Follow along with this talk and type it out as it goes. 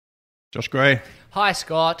Josh Gray, Hi,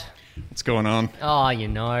 Scott. what's going on? Oh, you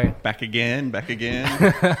know. Back again.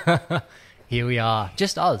 Here we are.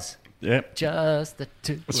 Just us. Yep, Just the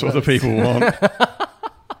two that's of what the us. people want.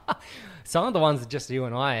 Some of the ones that just you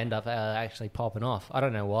and I end up actually popping off. I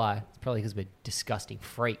don't know why. It's probably because we're disgusting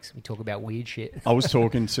freaks. We talk about weird shit. I was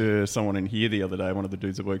talking to someone in here the other day, one of the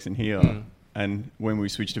dudes that works in here, and when we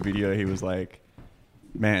switched to video, he was like,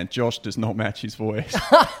 man, Josh does not match his voice.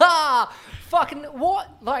 Fucking what?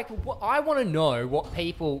 Like, what, I want to know what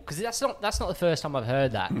people... Because that's not the first time I've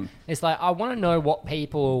heard that. It's like, I want to know what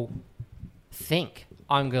people think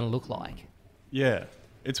I'm going to look like. Yeah,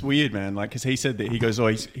 it's weird, man. Like, because he said that he goes, oh,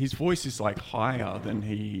 his voice is like higher than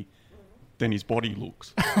his body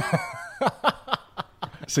looks.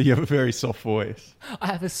 So you have a very soft voice. I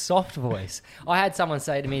have a soft voice. I had someone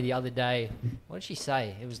say to me the other day, what did she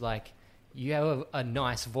say? It was like, you have a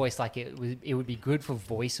nice voice, like it would be good for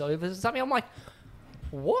voiceovers or something. I'm like,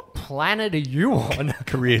 what planet are you on?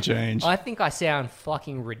 Career change. I think I sound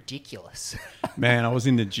fucking ridiculous. Man, I was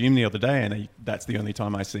in the gym the other day, and that's the only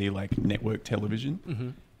time I see like network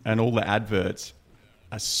television, and all the adverts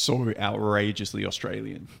are so outrageously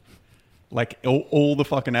Australian. Like all the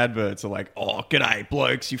fucking adverts are like, "Oh, g'day,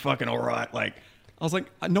 blokes, you fucking all right?" Like, I was like,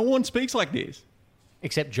 no one speaks like this.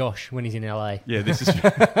 Except Josh when he's in LA. Yeah, this is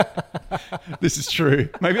this is true.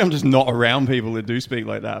 Maybe I'm just not around people that do speak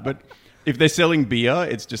like that. But if they're selling beer,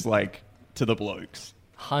 it's just like to the blokes.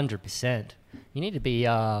 100%. You need to be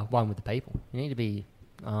one with the people. You need to be,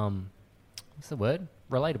 what's the word?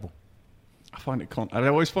 Relatable. I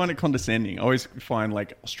always find it condescending. I always find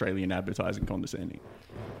like Australian advertising condescending.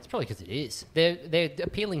 It's probably because it is. They're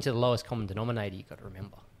appealing to the lowest common denominator, you've got to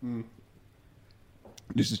remember.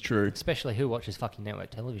 This is true. Especially who watches fucking network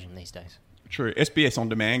television these days. True. SBS On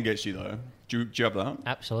Demand gets you, though. Do you have that?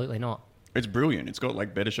 Absolutely not. It's brilliant. It's got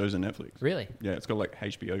like better shows than Netflix. Really? Yeah, it's got like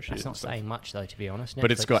HBO shit. That's not and stuff. saying much, though, to be honest.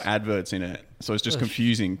 But it's Netflix- got adverts in it. So it's just Ugh.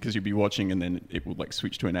 confusing because you'd be watching and then it would like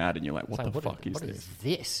switch to an ad and you're like, what It's the like, fuck is what this? is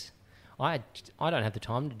this? I don't have the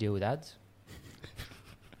time to deal with ads.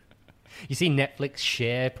 You see Netflix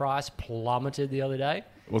share price plummeted the other day?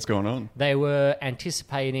 What's going on? They were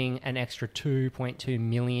anticipating an extra 2.2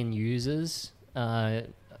 million users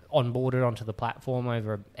onboarded onto the platform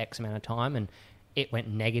over X amount of time, and it went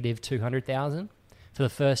negative 200,000. For the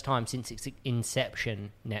first time since its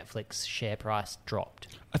inception, Netflix share price dropped.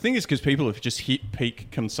 I think it's because people have just hit peak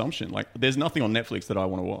consumption. Like, there's nothing on Netflix that I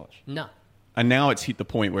want to watch. No. And now it's hit the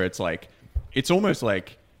point where it's like, it's almost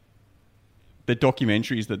like the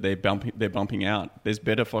documentaries that they're bumping out. There's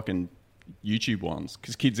better fucking YouTube ones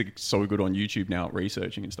because kids are so good on YouTube now at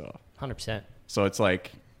researching and stuff. 100%. So it's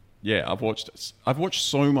like, yeah, I've watched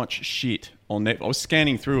so much shit on Netflix. I was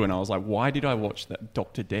scanning through and I was like, why did I watch that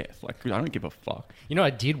Dr. Death? Like, I don't give a fuck. You know, I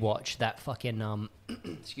did watch that fucking,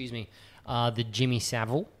 excuse me, the Jimmy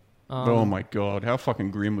Savile. Oh my God, how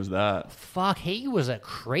fucking grim was that? Fuck, he was a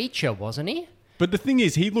creature, wasn't he? But the thing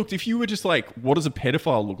is, if you were just like, what does a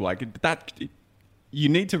pedophile look like? You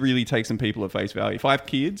need to really take some people at face value. If I have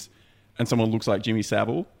kids and someone looks like Jimmy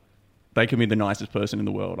Savile, they can be the nicest person in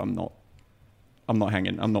the world. I'm not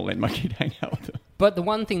letting my kid hang out with them. But the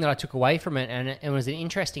one thing that I took away from it, and it was an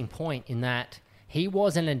interesting point in that he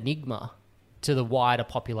was an enigma to the wider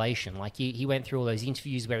population. Like, he went through all those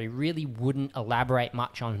interviews where he really wouldn't elaborate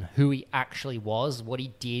much on who he actually was, what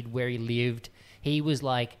he did, where he lived. He was,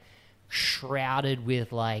 like, shrouded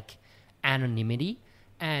with, like, anonymity.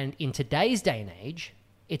 And in today's day and age,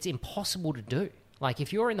 it's impossible to do. Like,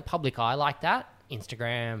 if you're in the public eye like that,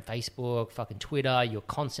 Instagram, Facebook, fucking Twitter, you're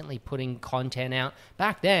constantly putting content out.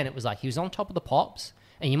 Back then, it was like he was on top of the pops,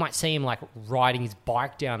 and you might see him, like, riding his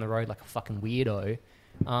bike down the road like a fucking weirdo.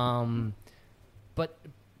 But,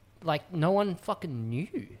 like, no one fucking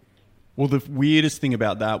knew. Well, the weirdest thing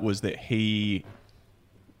about that was that he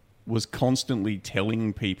was constantly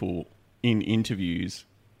telling people in interviews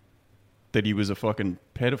that he was a fucking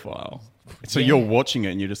pedophile. So Yeah. you're watching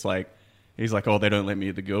it and you're just like, he's like, oh, they don't let me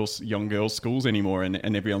at the young girls' schools anymore.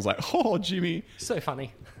 And everyone's like, oh, Jimmy. So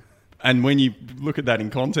funny. And when you look at that in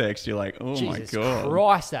context, you're like, oh Jesus my God.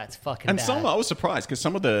 Christ, that's fucking And bad. I was surprised because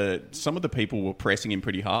some of the people were pressing him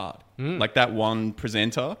pretty hard. Like that one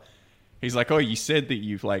presenter, he's like, oh, you said that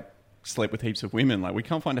you've like slept with heaps of women. Like, we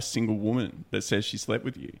can't find a single woman that says she slept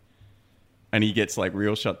with you. And he gets like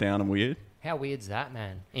real shut down and weird. How weird's that,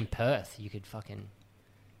 man? In Perth, you could fucking...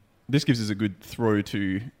 This gives us a good throw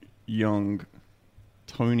to young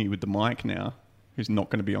Tony with the mic now, who's not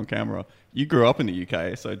going to be on camera. You grew up in the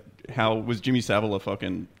UK, so how was Jimmy Savile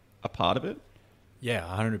a part of it? Yeah,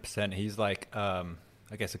 100%. He's like, I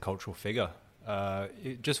guess, a cultural figure,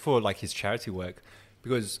 just for like his charity work,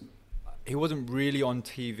 because he wasn't really on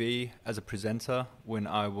TV as a presenter when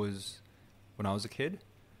I was a kid.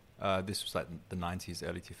 This was like the 90s,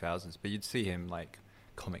 early 2000s. But you'd see him like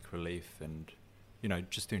Comic Relief and, you know,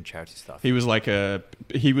 just doing charity stuff. He was like a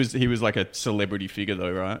celebrity figure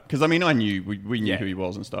though, right? Because I mean, we knew who he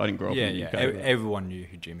was and stuff. I didn't grow up in the UK. Everyone knew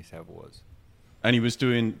who Jimmy Savile was. And he was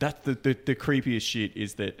doing that. The creepiest shit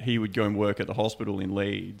is that he would go and work at the hospital in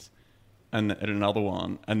Leeds, and at another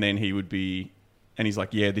one, and then he would be, and he's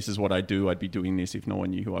like, "Yeah, this is what I do. I'd be doing this if no one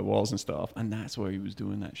knew who I was and stuff." And that's where he was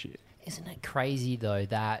doing that shit. Isn't it crazy though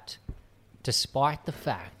that, despite the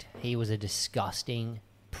fact he was a disgusting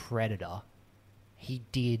predator, he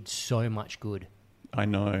did so much good. I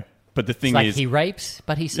know. But the thing it's like is, he rapes,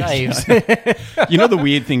 but he saves. You know, the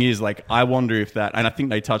weird thing is, like, I wonder if that, and I think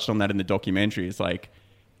they touched on that in the documentary, it's like,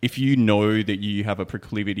 if you know that you have a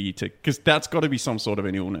proclivity to, because that's got to be some sort of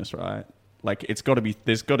an illness, right? Like, there's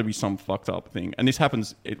got to be some fucked up thing. And this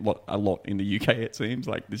happens a lot in the UK, it seems.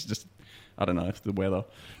 Like, this just, I don't know, it's the weather.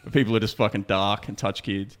 But people are just fucking dark and touch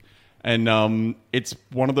kids. And it's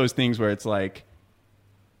one of those things where it's like,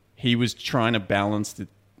 he was trying to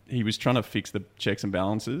fix the checks and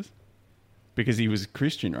balances. Because he was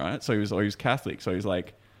Christian, right? So he was Catholic. So he's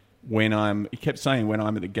like, he kept saying, when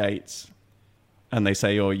I'm at the gates and they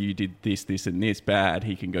say, oh, you did this, this, and this bad,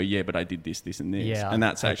 he can go, yeah, but I did this, this, and this. Yeah, and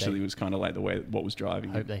that's actually was kind of like the way, what was driving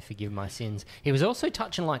him. Hope they forgive my sins. He was also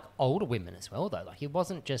touching like older women as well, though. Like he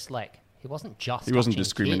wasn't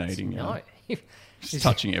discriminating. Kids. No. Just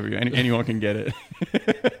touching everyone. Anyone can get it.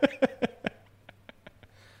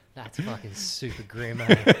 That's fucking super grim,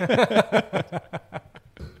 eh?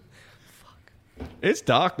 It's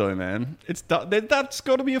dark though, man. It's dark. That's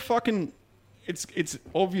got to be a fucking. It's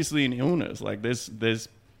obviously an illness. Like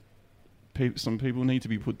some people need to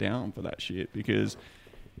be put down for that shit because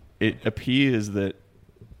it appears that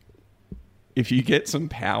if you get some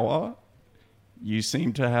power, you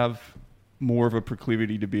seem to have more of a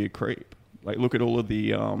proclivity to be a creep. Like look at all of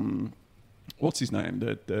the what's his name,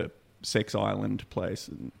 the sex island place,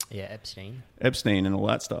 and Epstein and all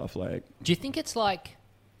that stuff. Like, do you think it's like,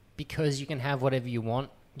 because you can have whatever you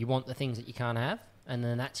want the things that you can't have, and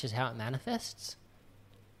then that's just how it manifests?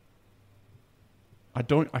 I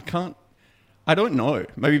don't know.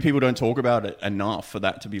 Maybe people don't talk about it enough for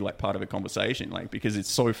that to be like part of a conversation, like, because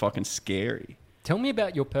it's so fucking scary. Tell me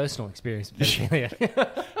about your personal experience with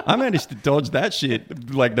pedophilia. I managed to dodge that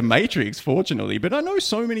shit like the Matrix, fortunately, but I know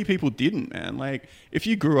so many people didn't, man. Like, if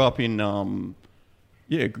you grew up in,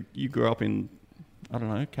 you grew up in, I don't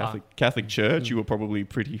know, Catholic church, you were probably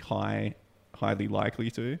pretty highly likely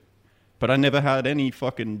to. But I never had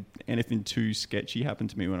anything too sketchy happen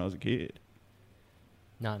to me when I was a kid.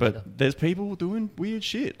 No, but neither. There's people doing weird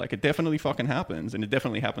shit. Like, it definitely fucking happens, and it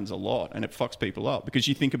definitely happens a lot, and it fucks people up. Because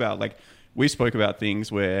you think about, like, we spoke about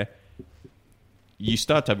things where you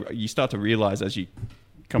start to realize as you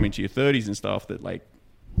come into your 30s and stuff that, like,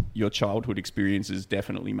 your childhood experiences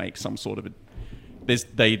definitely make some sort of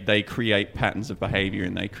they create patterns of behavior,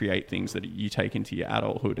 and they create things that you take into your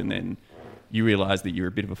adulthood, and then you realize that you're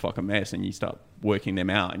a bit of a fucking mess, and you start working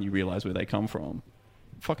them out, and you realize where they come from.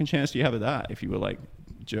 Fucking chance do you have of that if you were, like,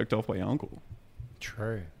 jerked off by your uncle?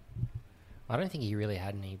 True. I don't think he really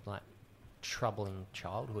had any, like, troubling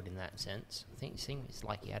childhood in that sense. I think it seems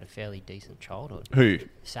like he had a fairly decent childhood. Who?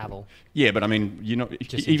 Savile. Yeah, but I mean,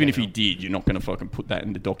 even if he did, you're not going to fucking put that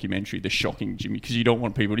in the documentary, the shocking Jimmy, because you don't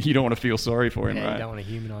want to feel sorry for him, right? You don't want to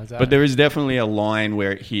humanize that. But there is definitely a line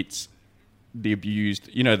where it hits the abused.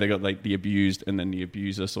 You know, they got like the abused and then the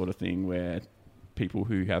abuser sort of thing, where people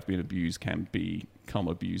who have been abused can become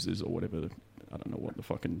abusers or whatever. I don't know what the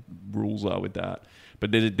fucking rules are with that.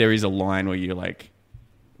 But there is a line where you're like,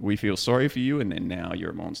 we feel sorry for you, and then now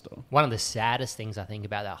you're a monster. One of the saddest things I think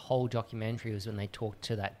about that whole documentary was when they talked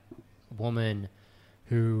to that woman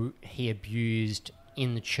who he abused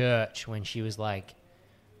in the church when she was like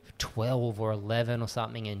 12 or 11 or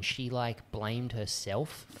something, and she like blamed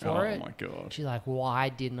herself for it. Oh my God. She's like, why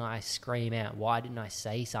didn't I scream out? Why didn't I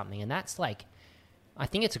say something? And that's like, I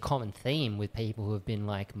think it's a common theme with people who have been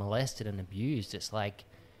like molested and abused. It's like,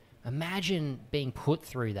 imagine being put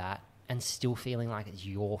through that and still feeling like it's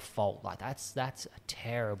your fault. Like that's a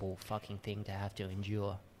terrible fucking thing to have to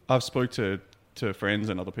endure. I've spoke to friends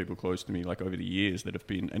and other people close to me like over the years that have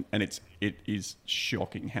been, and it is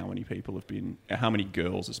shocking how many people have been, how many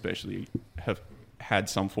girls especially have had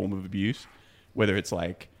some form of abuse, whether it's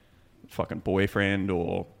like fucking boyfriend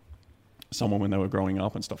or someone when they were growing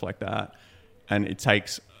up and stuff like that. And it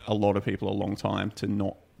takes a lot of people a long time to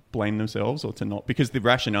not blame themselves or to not, because the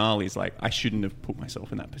rationale is like, I shouldn't have put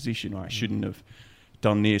myself in that position, or I shouldn't have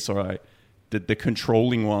done this, or the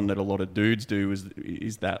controlling one that a lot of dudes do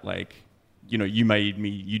is that like, you know, you made me,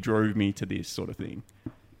 you drove me to this sort of thing.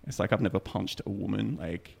 It's like, I've never punched a woman,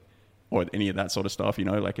 like, or any of that sort of stuff, you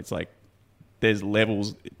know, like, it's like, there's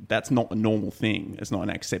levels. That's not a normal thing. It's not an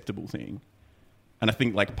acceptable thing. And I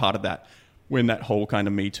think like part of that, when that whole kind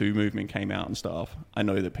of Me Too movement came out and stuff, I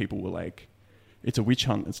know that people were like, it's a witch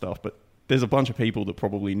hunt and stuff, but there's a bunch of people that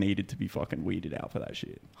probably needed to be fucking weeded out for that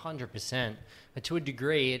shit. 100%. But to a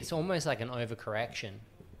degree, it's almost like an overcorrection.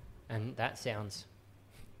 And that sounds...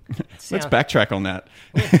 Let's backtrack on that.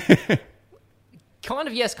 Kind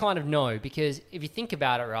of yes, kind of no, because if you think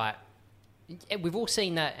about it, right, we've all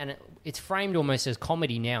seen that, and it's framed almost as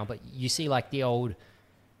comedy now, but you see like the old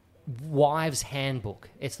wives' handbook.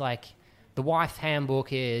 It's like the wife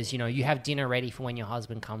handbook is, you know, you have dinner ready for when your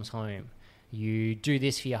husband comes home. You do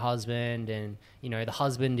this for your husband, and, you know, the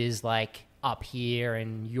husband is like up here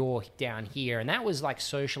and you're down here. And that was like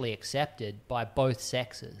socially accepted by both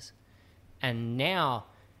sexes. And now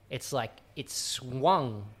it's like it's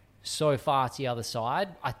swung so far to the other side.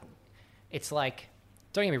 It's like,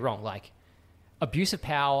 don't get me wrong, like abuse of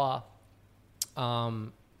power,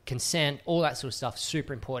 consent, all that sort of stuff,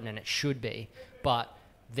 super important, and it should be. But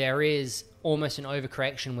there is almost an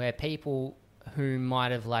overcorrection where people who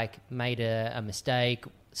might have like made a mistake,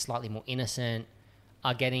 slightly more innocent,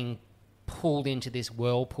 are getting pulled into this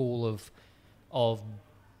whirlpool of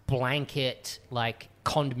blanket like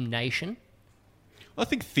condemnation. I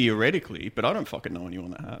think theoretically, but I don't fucking know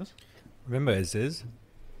anyone that has. Remember Aziz?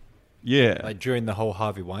 Yeah. Like during the whole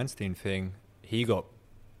Harvey Weinstein thing, he got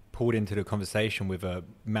pulled into the conversation with a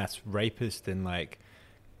mass rapist and like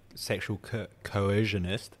sexual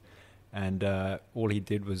coercionist, and all he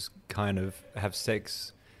did was kind of have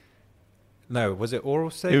sex. No, was it oral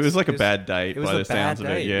sex? It was like a bad date by the sounds of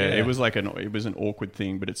date, it. Yeah, yeah. it was like it was an awkward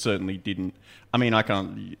thing, but it certainly didn't. I mean, I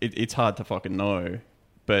can't. It's hard to fucking know,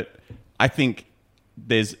 but I think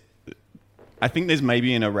there's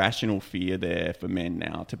maybe an irrational fear there for men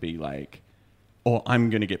now to be like, oh, I'm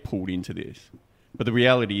going to get pulled into this. But the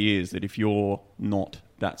reality is that if you're not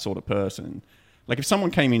that sort of person, like if someone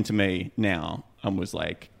came into me now and was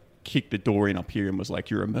like, kicked the door in up here and was like,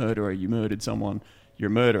 you're a murderer, you murdered someone, you're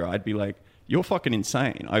a murderer, I'd be like, you're fucking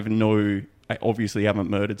insane. I obviously haven't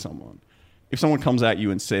murdered someone. If someone comes at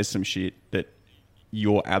you and says some shit that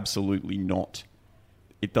you're absolutely not,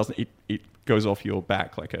 it goes off your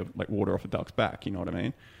back like water off a duck's back, you know what I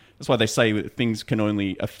mean? That's why they say that things can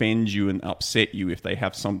only offend you and upset you if they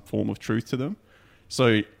have some form of truth to them.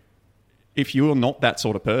 So if you're not that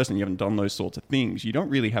sort of person, you haven't done those sorts of things, you don't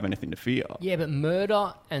really have anything to fear. Yeah, but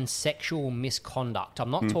murder and sexual misconduct,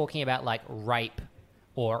 I'm not talking about like rape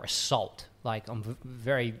or assault. Like I'm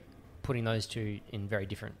very putting those two in very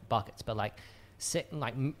different buckets. But like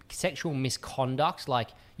sexual misconduct,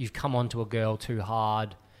 like you've come onto a girl too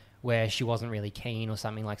hard where she wasn't really keen or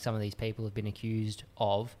something, like some of these people have been accused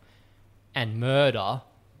of. And murder,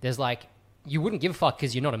 there's like, you wouldn't give a fuck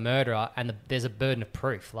because you're not a murderer, and there's a burden of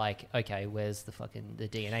proof. Like, okay, where's the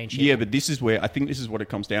DNA and shit? Yeah, but this is where I think this is what it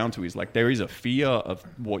comes down to, is like there is a fear of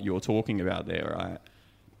what you're talking about there, right?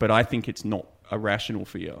 But I think it's not a rational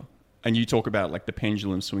fear. And you talk about like the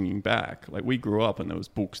pendulum swinging back. Like we grew up and there was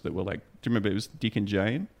books that were like, do you remember it was Dick and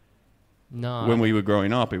Jane? No. When we were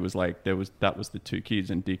growing up, it was like that was the two kids,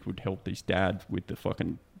 and Dick would help his dad with the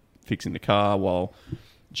fucking fixing the car while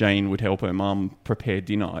Jane would help her mum prepare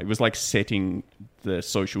dinner. It was like setting the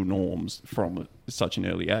social norms from such an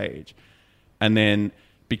early age. And then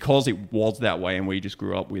because it was that way and we just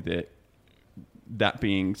grew up with it, that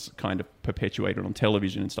being kind of perpetuated on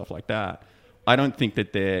television and stuff like that, I don't think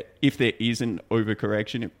that if there is an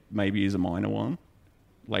overcorrection, it maybe is a minor one.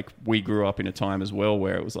 Like we grew up in a time as well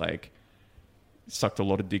where it was like, sucked a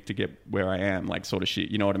lot of dick to get where I am, like sort of shit.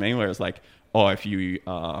 You know what I mean? Where it's like, oh, if you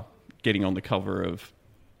are getting on the cover of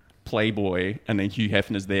Playboy and then Hugh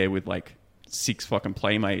Hefner's there with like 6 fucking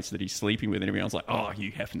playmates that he's sleeping with, and everyone's like, oh,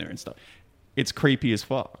 Hugh Hefner and stuff. It's creepy as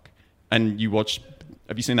fuck. And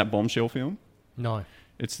have you seen that Bombshell film? No.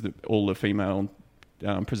 It's all the female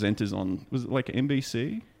presenters on, was it like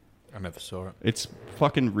NBC? I never saw it. It's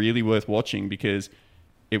fucking really worth watching because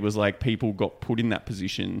it was like people got put in that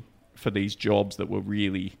position for these jobs that were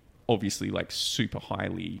really obviously like super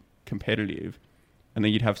highly competitive. And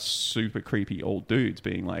then you'd have super creepy old dudes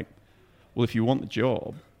being like, well, if you want the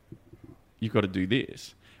job, you've got to do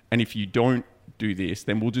this. And if you don't do this,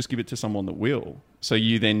 then we'll just give it to someone that will. So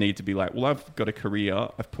you then need to be like, well, I've got a career.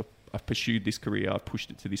 I've pursued this career. I've pushed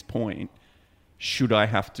it to this point. Should I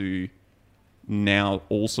have to now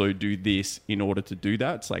also do this in order to do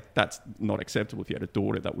that? It's like, that's not acceptable. If you had a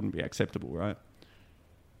daughter, that wouldn't be acceptable, right?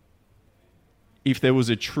 If there was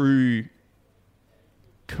a true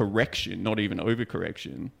correction, not even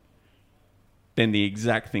overcorrection, then the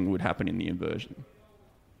exact thing would happen in the inversion.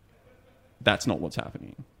 That's not what's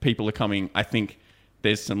happening. People are coming. I think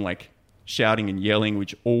there's some like shouting and yelling,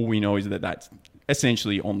 which all we know is that that's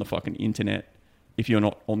essentially on the fucking internet. If you're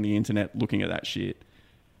not on the internet looking at that shit,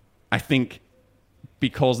 I think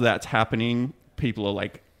because that's happening, people are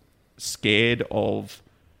like scared of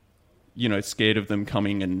them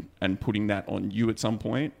coming and putting that on you at some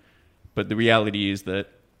point. But the reality is that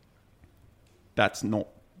it's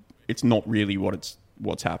not really what's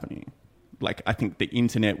happening. Like, I think the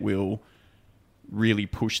internet will really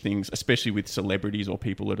push things, especially with celebrities or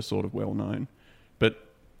people that are sort of well known.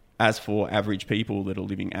 But as for average people that are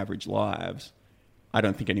living average lives, I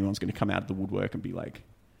don't think anyone's going to come out of the woodwork and be like,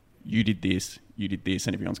 you did this,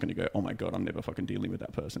 and everyone's going to go, oh my God, I'm never fucking dealing with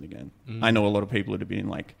that person again. I know a lot of people that have been in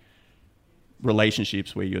like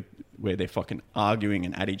relationships where they're fucking arguing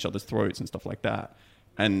and at each other's throats and stuff like that.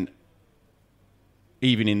 And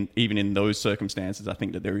even in those circumstances, I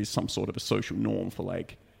think that there is some sort of a social norm for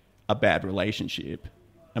like a bad relationship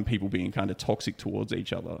and people being kind of toxic towards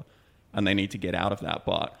each other, and they need to get out of that.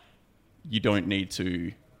 But you don't need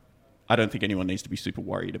to. I don't think anyone needs to be super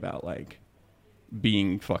worried about like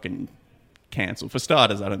being fucking cancelled. For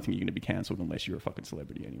starters, I don't think you're going to be cancelled unless you're a fucking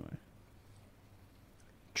celebrity anyway.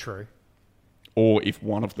 True. Or if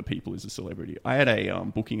one of the people is a celebrity. I had a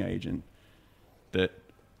booking agent that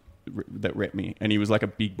rep me, and he was like a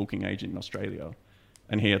big booking agent in Australia,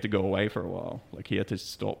 and he had to go away for a while. Like, he had to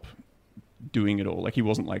stop doing it all. Like, he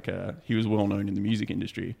wasn't like he was well known in the music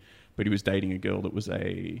industry, but he was dating a girl that was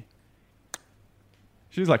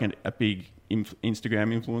she was like a big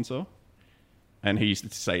Instagram influencer. And he used to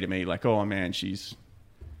say to me like, oh man, she's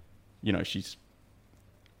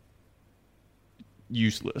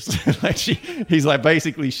useless. Like, he's like,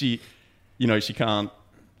 basically she can't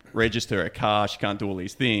register a car, she can't do all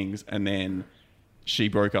these things. And then she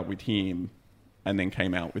broke up with him and then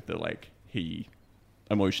came out with the like, he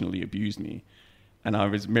emotionally abused me. And I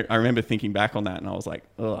remember thinking back on that, and I was like,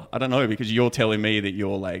 ugh, I don't know, because you're telling me that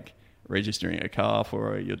you're like registering a car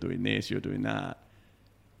for her, you're doing this, you're doing that.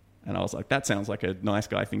 And I was like, that sounds like a nice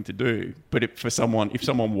guy thing to do. But if someone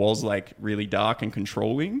was like really dark and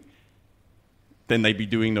controlling, then they'd be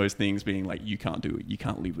doing those things, being like, you can't do it, you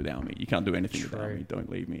can't live without me, you can't do anything without me,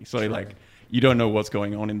 don't leave me. So like, you don't know what's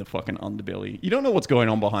going on in the fucking underbelly. You don't know what's going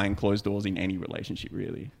on behind closed doors in any relationship,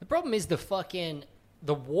 really. The problem is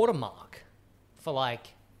the watermark for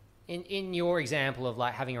like, in your example of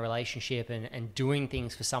like having a relationship and doing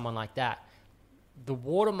things for someone like that, the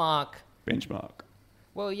watermark... Benchmark.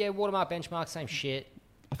 Well, yeah, watermark, benchmark, same shit.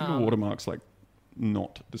 I think a watermark's like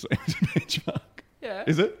not the same as a benchmark. Yeah.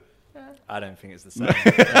 Is it? Yeah. I don't think it's the same.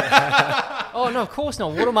 Oh, no, of course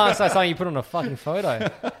not. Watermark's like something you put on a fucking photo.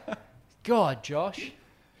 God, Josh.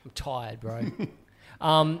 I'm tired, bro.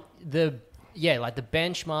 The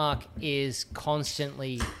benchmark is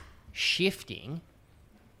constantly shifting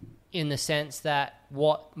in the sense that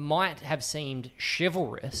what might have seemed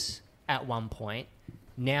chivalrous at one point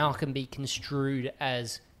now can be construed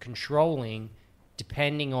as controlling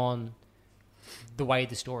depending on the way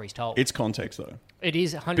the story's told. It's context, though. It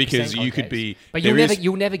is 100% because context. you could be... But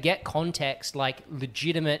you'll never get context, like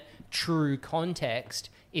legitimate, true context,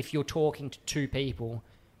 if you're talking to two people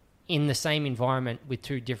in the same environment with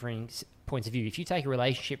two differing points of view. If you take a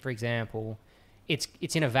relationship, for example, it's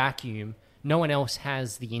in a vacuum. No one else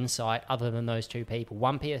has the insight other than those two people.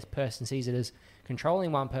 One person sees it as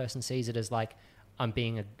controlling, one person sees it as like, I'm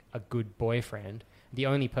being a good boyfriend. The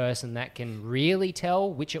only person that can really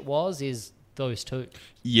tell which it was is those two.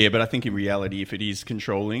 Yeah, but I think in reality, if it is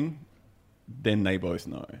controlling, then they both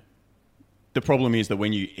know. The problem is that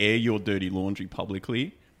when you air your dirty laundry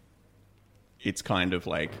publicly, it's kind of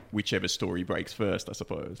like whichever story breaks first, I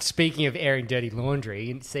suppose. Speaking of airing dirty laundry,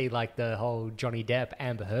 you see like the whole Johnny Depp,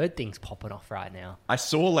 Amber Heard thing's popping off right now. I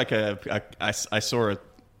saw like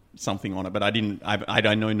something on it, but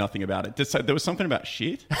I know nothing about it. There was something about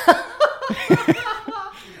shit.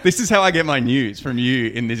 This is how I get my news from you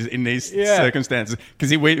in these circumstances,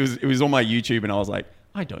 because it was on my YouTube, and I was like,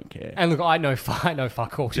 I don't care. And look, I know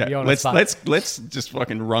fuck all, to be honest. Let's just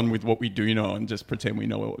fucking run with what we do know and just pretend we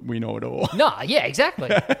know it all. No, yeah, exactly.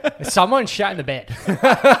 Someone shat in the bed,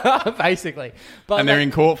 basically. But and they're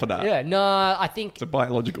in court for that. Yeah, no, I think it's a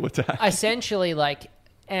biological attack. Essentially, like,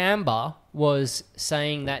 Amber was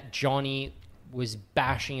saying that Johnny was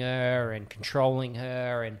bashing her and controlling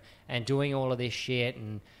her and doing all of this shit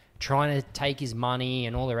and trying to take his money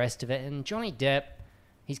and all the rest of it. And Johnny Depp,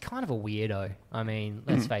 he's kind of a weirdo. I mean,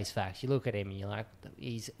 let's face facts. You look at him and you're like,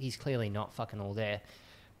 he's clearly not fucking all there.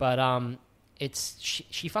 But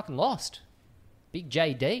she fucking lost. Big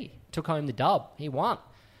JD took home the dub. He won.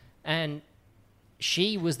 And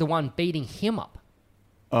she was the one beating him up.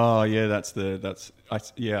 Oh yeah,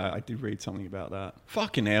 I did read something about that.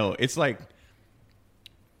 Fucking hell, it's like,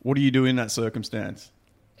 what do you do in that circumstance?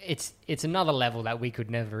 It's another level that we could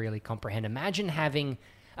never really comprehend. Imagine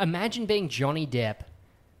being Johnny Depp,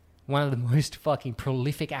 one of the most fucking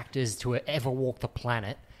prolific actors to ever walk the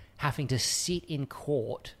planet, having to sit in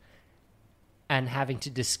court and having to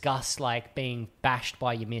discuss like being bashed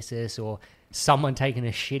by your missus or someone taking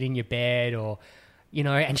a shit in your bed, or, you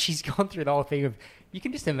know, and she's gone through the whole thing of, you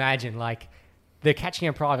can just imagine like they're catching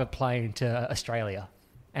a private plane to Australia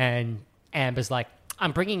and Amber's like,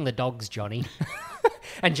 I'm bringing the dogs, Johnny.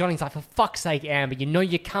 And Johnny's like, for fuck's sake, Amber, you know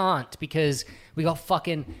you can't, because we got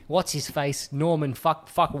fucking, what's his face, Norman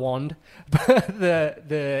fuck Wand,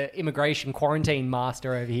 the immigration quarantine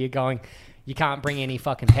master over here going, you can't bring any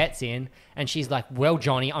fucking pets in. And she's like, well,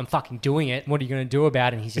 Johnny, I'm fucking doing it. What are you going to do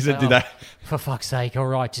about it? And he's just like, for fuck's sake, all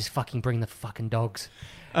right, just fucking bring the fucking dogs.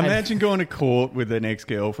 Imagine going to court with an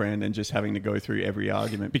ex-girlfriend and just having to go through every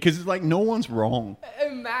argument, because it's like no one's wrong.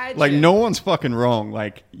 Imagine. Like no one's fucking wrong.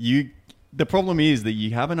 Like the problem is that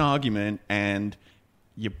you have an argument and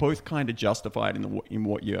you're both kind of justified in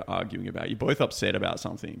what you're arguing about. You're both upset about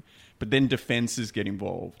something, but then defenses get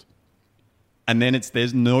involved. And then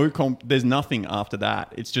there's nothing after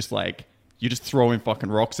that. It's just like you're just throwing fucking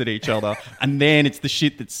rocks at each other. And then it's the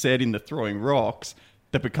shit that's said in the throwing rocks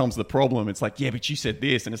that becomes the problem. It's like, yeah, but you said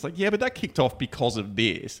this. And it's like, yeah, but that kicked off because of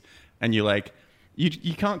this. And you're like,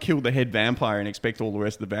 you can't kill the head vampire and expect all the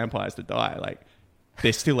rest of the vampires to die. Like,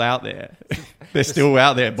 they're still out there. They're still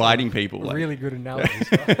out there biting people. Like. Really good analogy.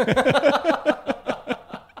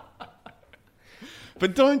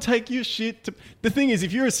 But don't take your shit to... The thing is,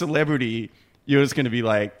 if you're a celebrity, you're just going to be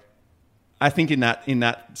like... I think in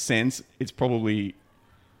that sense, it's probably...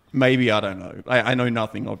 Maybe, I don't know. I know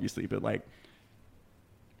nothing, obviously, but like...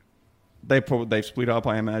 They've split up,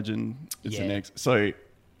 I imagine. It's the next... So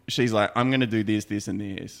she's like, I'm going to do this, this, and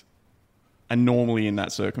this. And normally in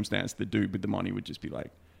that circumstance, the dude with the money would just be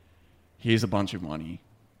like, here's a bunch of money.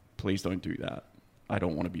 Please don't do that. I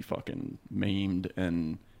don't want to be fucking memed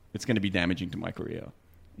and it's going to be damaging to my career.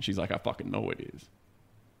 And she's like, I fucking know it is.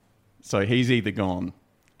 So he's either gone,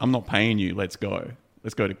 I'm not paying you, let's go.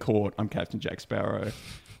 Let's go to court. I'm Captain Jack Sparrow.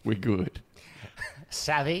 We're good.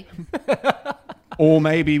 Savvy. Or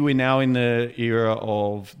maybe we're now in the era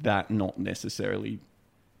of that not necessarily...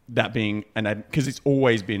 That being because it's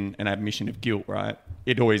always been an admission of guilt, right?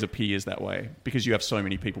 It always appears that way because you have so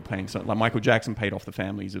many people paying. So, like Michael Jackson paid off the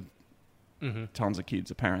families of tons of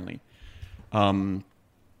kids, apparently. But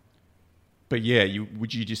yeah,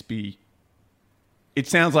 would you just be? It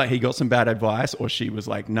sounds like he got some bad advice, or she was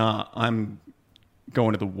like, "Nah, I'm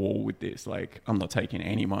going to the wall with this. Like, I'm not taking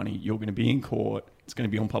any money. You're going to be in court. It's going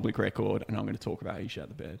to be on public record, and I'm going to talk about who shat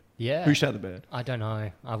the bed." Yeah. Who shat the bed? I don't know.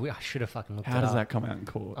 I should have fucking looked it up. How does that come out in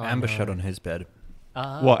court? Amber shot on his bed.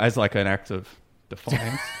 What, as like an act of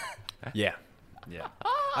defiance? Yeah.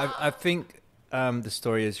 I think the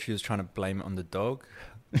story is she was trying to blame it on the dog,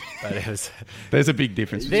 but it was... There's a big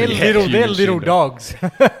difference. They're between little dogs.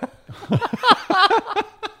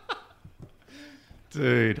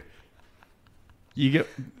 Dude. You get,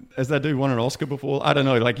 has that dude won an Oscar before? I don't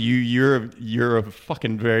know. Like you're a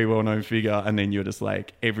fucking very well known figure, and then you're just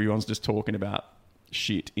like everyone's just talking about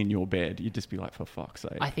shit in your bed. You'd just be like, for fuck's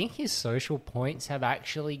sake. I think his social points have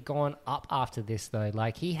actually gone up after this though.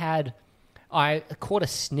 Like I caught a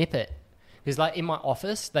snippet because like in my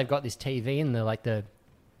office they've got this TV in the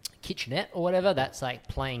kitchenette or whatever that's like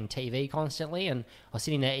playing TV constantly, and I was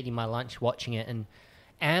sitting there eating my lunch watching it, and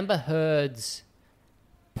Amber Heard's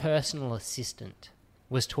personal assistant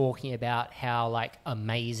was talking about how like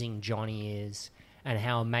amazing Johnny is and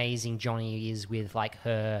how amazing Johnny is with like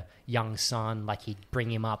her young son. Like he'd bring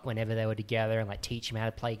him up whenever they were together and like teach him how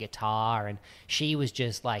to play guitar, and she was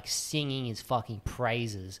just like singing his fucking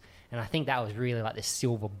praises. And I think that was really like the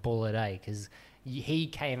silver bullet, because he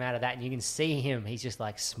came out of that and you can see him, he's just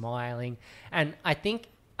like smiling. And I think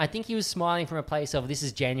he was smiling from a place of, this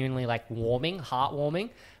is genuinely like heartwarming.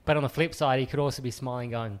 But on the flip side, he could also be smiling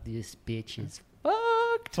going, this bitch is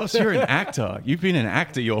fucked. Plus, you're an actor. You've been an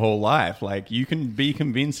actor your whole life. Like, you can be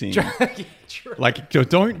convincing. True. Like,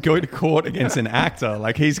 don't go to court against an actor.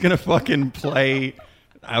 Like, he's going to fucking play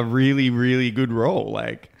a really, really good role.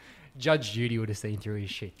 Like, Judge Judy would have seen through his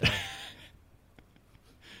shit, though.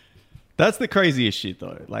 That's the craziest shit,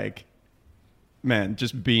 though. Like, man,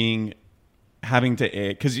 just having to air,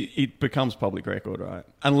 because it becomes public record, right?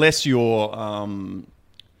 Unless you're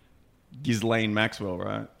Ghislaine Maxwell,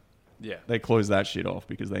 right? Yeah. They close that shit off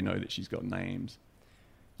because they know that she's got names.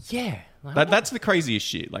 Yeah. That's the craziest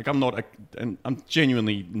shit. Like, I'm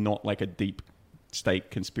genuinely not like a deep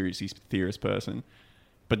state conspiracy theorist person,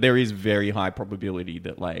 but there is very high probability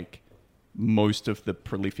that like most of the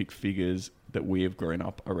prolific figures that we have grown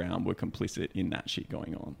up around were complicit in that shit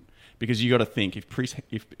going on. Because you got to think,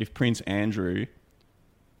 if Prince Andrew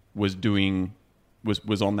was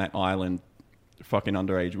on that island fucking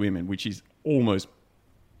underage women, which is almost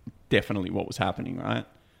definitely what was happening, right?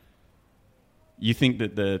 You think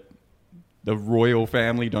that the royal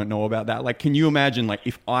family don't know about that? Like, can you imagine, like,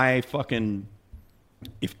 if I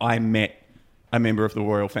met a member of the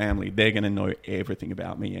royal family, they're going to know everything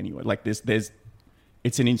about me anyway. Like,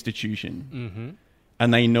 it's an institution. Mm-hmm.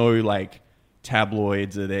 And they know, like,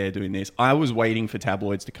 tabloids are there doing this. I was waiting for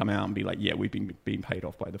tabloids to come out and be like, yeah, we've been paid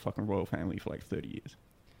off by the fucking royal family for like 30 years.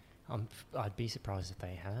 I'd be surprised if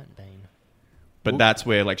they hadn't been. But that's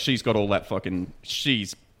where, like, she's got all that fucking...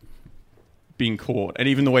 She's been caught. And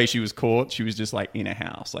even the way she was caught, she was just, like, in a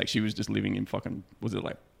house. Like, she was just living in fucking... Was it,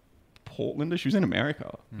 like, Portland? She was in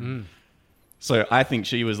America. Mm. So I think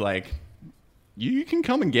she was like, you can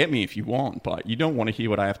come and get me if you want, but you don't want to hear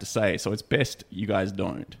what I have to say. So it's best you guys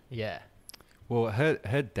don't. Yeah. Well,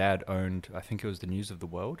 her dad owned, I think it was the News of the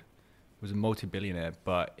World. It was a multi-billionaire,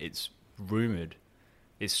 but it's rumoured,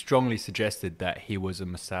 it's strongly suggested that he was a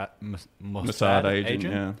Mossad agent.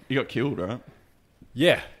 Yeah, he got killed, right?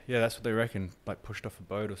 Yeah, that's what they reckon. Like pushed off a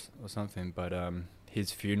boat or something. But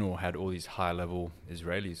his funeral had all these high-level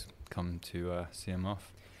Israelis come to see him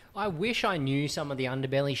off. I wish I knew some of the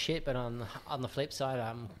underbelly shit, but on the flip side,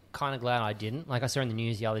 I'm kind of glad I didn't. Like I saw in the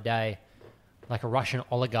news the other day, like a Russian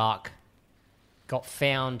oligarch got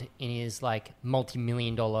found in his like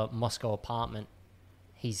multi-million-dollar Moscow apartment.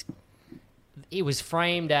 It was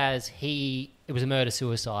framed as it was a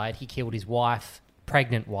murder-suicide. He killed his wife,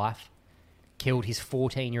 pregnant wife, killed his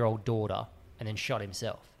 14-year-old daughter, and then shot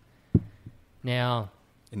himself. Now...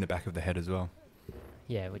 In the back of the head as well.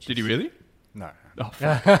 Yeah, Did he really? No. Oh,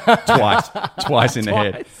 fuck. Twice in the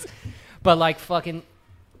head. But like fucking...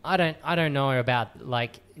 I don't know about...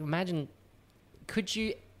 Like, imagine... Could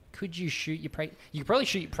you shoot your pregnant... You could probably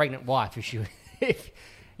shoot your pregnant wife if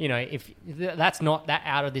that's not that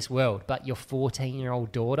out of this world, but your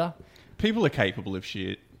 14-year-old daughter. People are capable of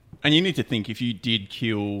shit, and you need to think, if you did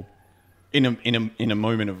kill in a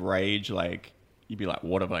moment of rage, like, you'd be like,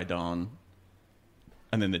 "What have I done?"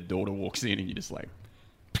 And then the daughter walks in, and you're just like,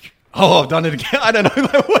 "Oh, I've done it again." I don't know.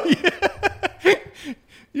 Like, what?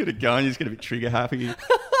 You had a gun. You're just gonna be trigger happy.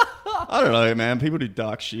 I don't know, man. People do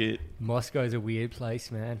dark shit. Moscow's a weird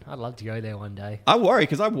place, man. I'd love to go there one day. I worry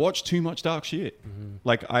because I watch too much dark shit. Mm-hmm.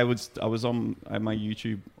 Like I was on my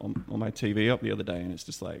YouTube on my TV up the other day, and it's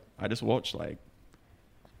just like I just watch like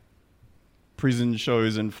prison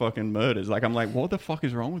shows and fucking murders. Like I'm like, what the fuck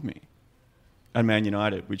is wrong with me? And Man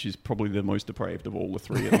United, which is probably the most depraved of all the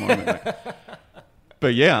three at the moment. Like,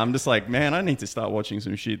 but yeah, I'm just like, man, I need to start watching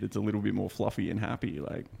some shit that's a little bit more fluffy and happy.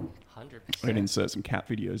 Like, 100%. I can insert some cat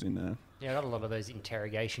videos in there. Yeah, I got a lot of those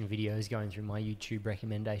interrogation videos going through my YouTube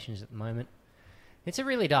recommendations at the moment. It's a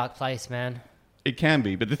really dark place, man. It can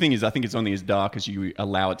be, but the thing is, I think it's only as dark as you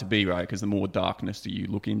allow it to be, right? Because the more darkness that you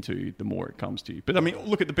look into, the more it comes to you. But I mean,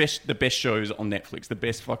 look at the best shows on Netflix. The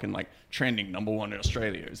best fucking like trending #1 in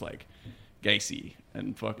Australia is like Gacy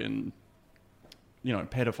and fucking,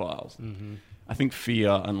 pedophiles. Mm-hmm. I think fear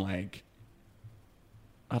and like,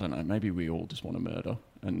 I don't know, maybe we all just want to murder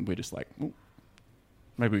and we're just like, well,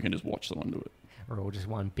 maybe we can just watch someone do it. We're all just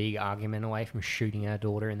one big argument away from shooting our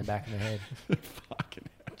daughter in the back of the head. Fucking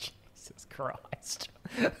hell. Jesus Christ.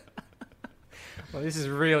 Well, this is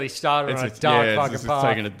really started on a dark fucking path. It's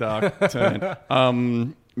taking a dark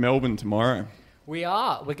turn. Melbourne tomorrow. We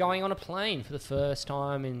are. We're going on a plane for the first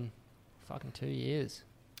time in fucking 2 years.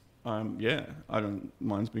 Yeah,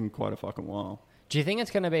 mine's been quite a fucking while. Do you think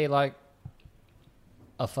it's going to be like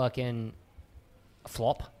a fucking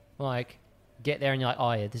flop? Like, get there and you're like,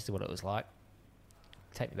 oh yeah, this is what it was like.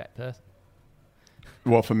 Take me back to Perth.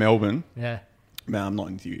 Well, for Melbourne, Yeah. man, I'm not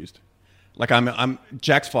enthused. Like,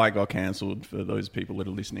 Jack's fight got cancelled for those people that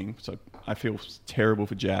are listening. So I feel terrible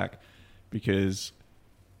for Jack because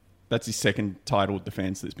that's his second title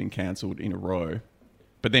defense that's been cancelled in a row.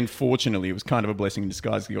 But then, fortunately, it was kind of a blessing in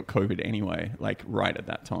disguise. He got COVID anyway, like right at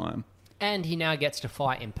that time. And he now gets to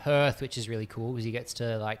fight in Perth, which is really cool because he gets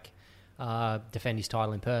to like defend his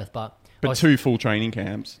title in Perth. But 2 full training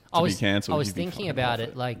camps to be cancelled. I was thinking about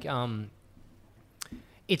it. Like,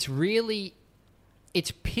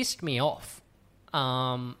 it's pissed me off.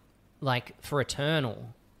 Like for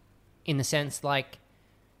Eternal, in the sense like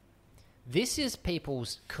this is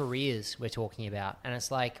people's careers we're talking about, and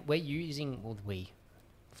it's like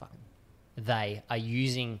they are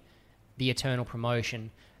using the Eternal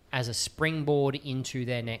promotion as a springboard into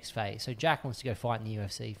their next phase. So Jack wants to go fight in the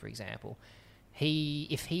UFC, for example.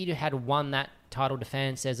 If he had won that title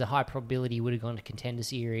defense, there's a high probability he would have gone to Contender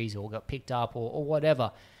Series or got picked up or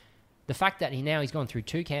whatever. The fact that he's gone through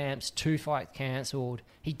 2 camps, 2 fights cancelled,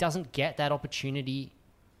 he doesn't get that opportunity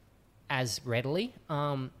as readily.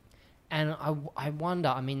 And I wonder,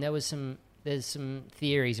 I mean, there's some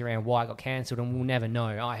theories around why it got cancelled, and we'll never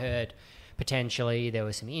know. I heard potentially there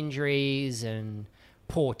were some injuries and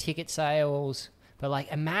poor ticket sales. But,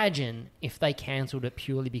 like, imagine if they cancelled it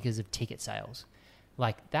purely because of ticket sales.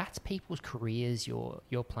 Like, that's people's careers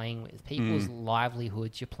you're playing with. People's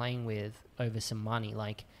livelihoods you're playing with over some money.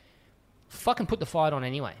 Like, fucking put the fight on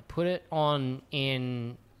anyway. Put it on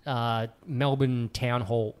in Melbourne Town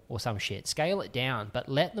Hall or some shit. Scale it down, but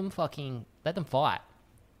let them fight.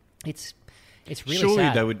 It's really Surely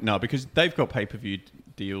sad. they would... No, because they've got pay-per-view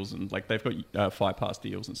deals and, like, they've got Fight Pass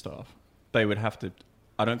deals and stuff. They would have to...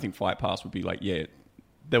 I don't think Fight Pass would be like, yeah...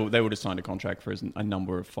 They would have signed a contract for a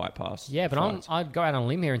number of Fight Pass. Yeah, but fights. I'd go out on a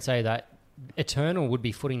limb here and say that Eternal would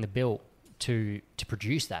be footing the bill to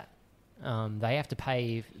produce that. They have to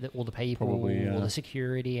pay all the people, Probably, yeah. all the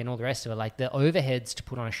security, and all the rest of it. Like, the overheads to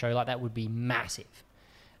put on a show like that would be massive.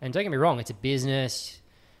 And don't get me wrong, it's a business,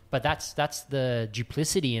 but that's the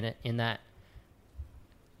duplicity in it. In that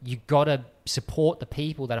you got to support the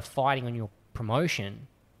people that are fighting on your promotion.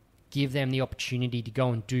 Give them the opportunity to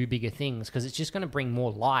go and do bigger things, because it's just going to bring more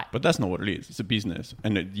light. But that's not what it is. It's a business.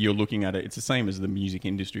 And you're looking at it, it's the same as the music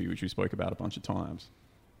industry, which we spoke about a bunch of times.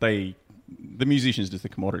 The musician's just the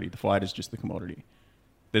commodity. The fighter's just the commodity.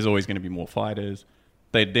 There's always going to be more fighters.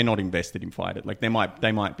 They're not invested in fight it. Like, they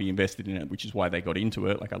might be invested in it, which is why they got into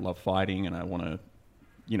it. Like, I love fighting and I want to,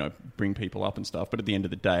 bring people up and stuff. But at the end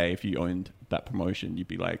of the day, if you owned that promotion, you'd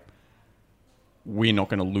be like, we're not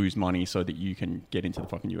going to lose money so that you can get into the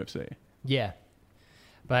fucking UFC. Yeah,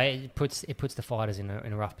 but it puts the fighters in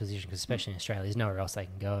a rough position, because especially in Australia, there's nowhere else they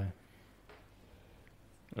can go.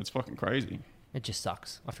 It's fucking crazy. It just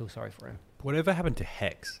sucks. I feel sorry for him. Whatever happened to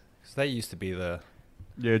Hex? Because they used to be the...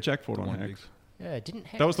 Yeah, Jack fought The on one Hex. Yeah, didn't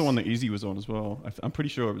Hex... That was the one that Izzy was on as well. I'm pretty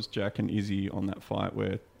sure it was Jack and Izzy on that fight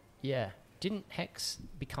where... Yeah. Didn't Hex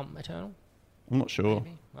become Eternal? I'm not sure.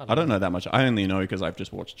 Maybe? I don't know that much. I only know because I've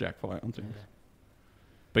just watched Jack fight on things. Yeah.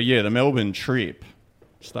 But yeah, the Melbourne trip,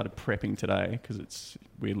 started prepping today because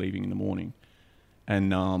we're leaving in the morning.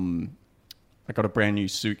 And I got a brand new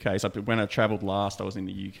suitcase. When I travelled last, I was in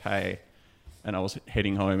the UK and I was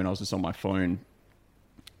heading home and I was just on my phone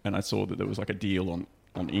and I saw that there was like a deal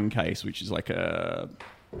on Incase, which is like a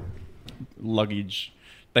luggage.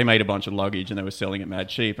 They made a bunch of luggage and they were selling it mad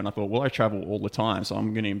cheap. And I thought, well, I travel all the time, so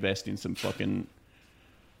I'm going to invest in some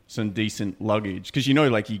decent luggage. Because,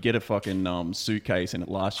 like, you get a fucking suitcase and it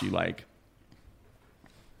lasts you, like,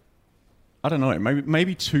 I don't know,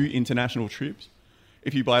 maybe 2 international trips.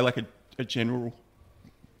 If you buy, like, a general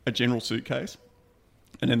suitcase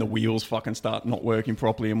and then the wheels fucking start not working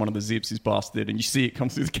properly and one of the zips is busted and you see it come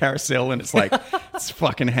through the carousel and it's, like, it's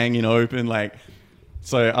fucking hanging open, like...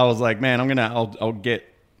 So I was like, man, I'll get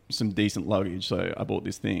some decent luggage. So I bought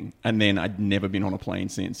this thing. And then I'd never been on a plane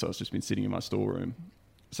since, so it's just been sitting in my storeroom.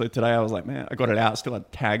 So today I was like, man, I got it out, still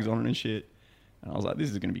had tags on it and shit. And I was like, this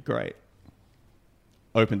is going to be great.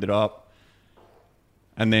 Opened it up.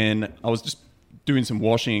 And then I was just doing some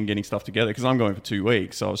washing and getting stuff together because I'm going for 2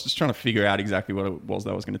 weeks. So I was just trying to figure out exactly what it was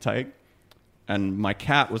that I was going to take. And my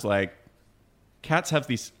cat was like, cats have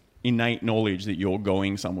this innate knowledge that you're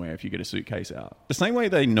going somewhere if you get a suitcase out. The same way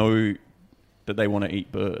they know that they want to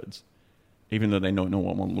eat birds, even though they don't know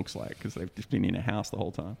what one looks like because they've just been in a house the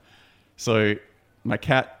whole time. So my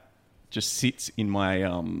cat just sits in my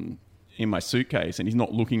suitcase and he's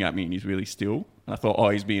not looking at me and he's really still. And I thought, oh,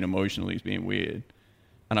 he's being emotional, he's being weird.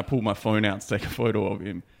 And I pulled my phone out to take a photo of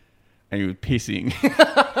him and he was pissing.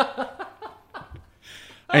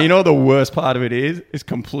 And you know what the worst part of it is? It's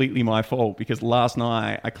completely my fault because last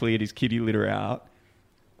night I cleared his kitty litter out.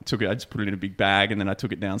 I just put it in a big bag and then I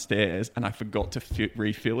took it downstairs and I forgot to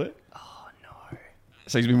refill it. Oh, no.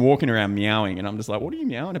 So he's been walking around meowing and I'm just like, what are you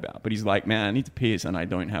meowing about? But he's like, man, I need to piss and I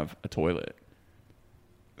don't have a toilet.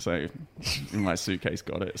 So my suitcase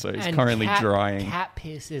got it. So he's currently drying. Cat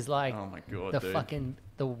piss is like oh my God,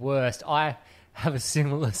 the worst. I have a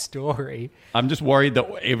similar story. I'm just worried that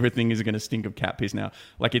everything is going to stink of cat piss now.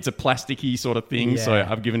 Like it's a plasticky sort of thing, so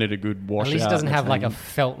I've given it a good wash out. At least it doesn't have like a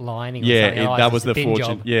felt lining. Yeah, that was the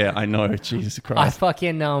fortune. Yeah, I know. Jesus Christ. I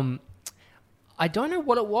fucking I don't know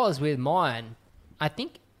what it was with mine. I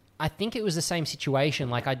think it was the same situation.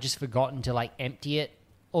 Like I'd just forgotten to like empty it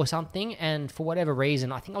or something, and for whatever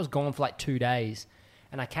reason, I think I was gone for like 2 days,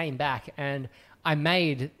 and I came back and I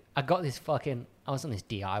made I got this fucking... I was on this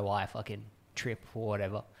DIY fucking trip or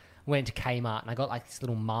whatever. Went to Kmart and I got like this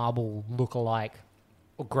little marble lookalike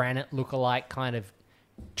or granite lookalike kind of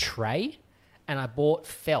tray. And I bought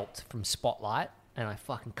felt from Spotlight and I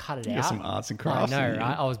fucking cut it You out. got some arts and crafts. I know, in you.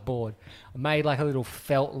 right? I was bored. I made like a little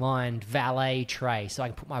felt-lined valet tray so I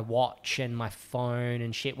can put my watch and my phone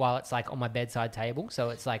and shit while it's like on my bedside table. So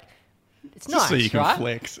it's like, it's Just nice, so you can right?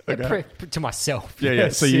 flex. Yeah, Okay. to myself. Yeah.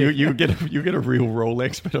 So you Sick. get a real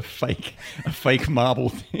Rolex, but a fake marble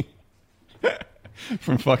thing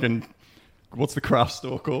from fucking what's the craft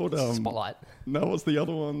store called? Spotlight. No, what's the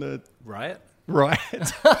other one? That Right? right.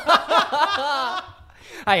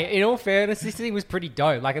 Hey, in all fairness, this thing was pretty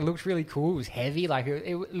dope. Like, it looked really cool. It was heavy. Like,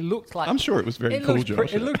 it looked like... I'm sure it was very it cool, looked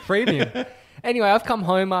Josh. it looked premium. Anyway, I've come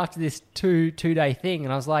home after this two-day thing,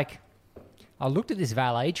 and I was like... I looked at this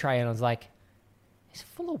valet tray, and I was like, it's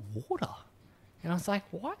full of water. And I was like,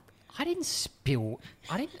 what? I didn't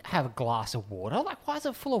have a glass of water. Like, why is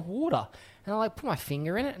it full of water? And I, like, put my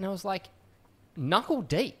finger in it, and I was like, knuckle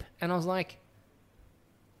deep. And I was like...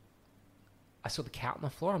 I saw the cat on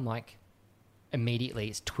the floor. I'm like... Immediately,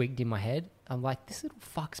 it's twigged in my head. I'm like, this little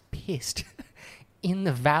fuck's pissed in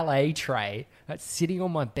the valet tray that's sitting on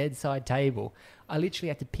my bedside table. I literally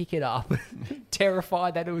had to pick it up,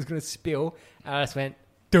 terrified that it was going to spill. And I just went,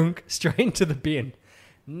 dunk, straight into the bin.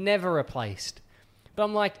 Never replaced. But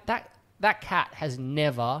I'm like, that cat has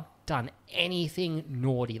never done anything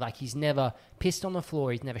naughty. Like, he's never pissed on the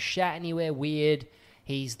floor. He's never shat anywhere weird.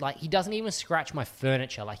 He's like, he doesn't even scratch my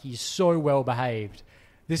furniture. Like, he's so well behaved.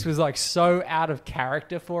 This was like so out of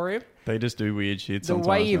character for him. They just do weird shit The sometimes.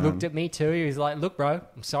 way he man. looked at me too, he was like, look, bro,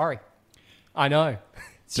 I'm sorry. I know.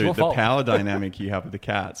 It's Dude, your the fault. power dynamic you have with the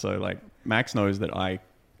cat. So like Max knows that I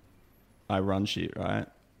run shit, right?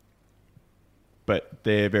 But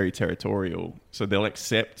they're very territorial. So they'll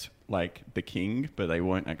accept like the king, but they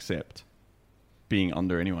won't accept being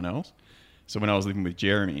under anyone else. So when I was living with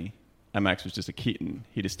Jeremy and Max was just a kitten,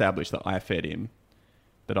 he'd established that I fed him,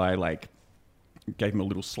 that I like gave him a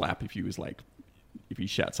little slap if he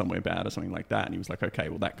shat somewhere bad or something like that. And he was like, okay,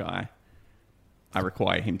 well, that guy, I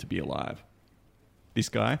require him to be alive. This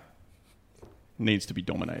guy needs to be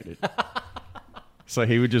dominated. So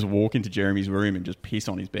he would just walk into Jeremy's room and just piss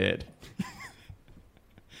on his bed.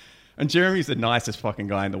 And Jeremy's the nicest fucking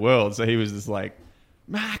guy in the world. So he was just like,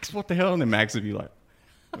 Max, what the hell? And then Max would be like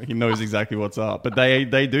he knows exactly what's up. But they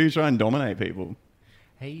do try and dominate people.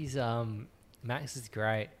 He's, Max is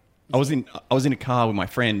great. I was in a car with my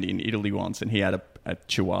friend in Italy once, and he had a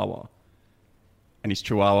Chihuahua, and his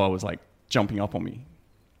Chihuahua was like jumping up on me,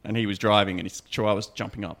 and he was driving, and his Chihuahua was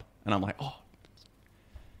jumping up, and I'm like, oh,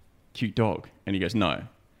 cute dog, and he goes, no,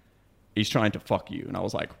 he's trying to fuck you, and I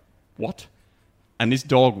was like, what? And this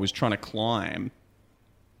dog was trying to climb,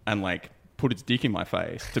 and like put its dick in my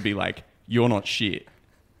face to be like, you're not shit,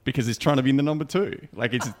 because it's trying to be in the number two,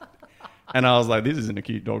 like it's, and I was like, this isn't a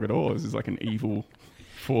cute dog at all. This is like an evil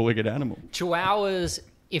four-legged animal. Chihuahuas,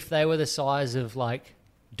 if they were the size of like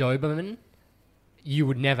Doberman, you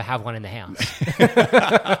would never have one in the house.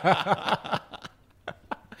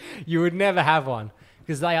 You would never have one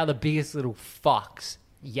because they are the biggest little fucks,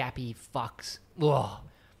 yappy fucks. Ugh.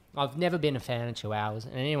 I've never been a fan of Chihuahuas,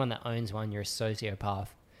 and anyone that owns one, you're a sociopath.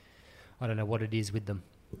 I don't know what it is with them.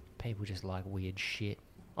 People just like weird shit.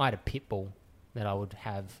 I had a pit bull that I would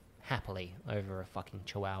have happily over a fucking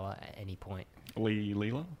Chihuahua at any point.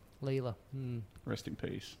 Leela, Leela. rest in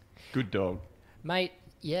peace. Good dog. Mate,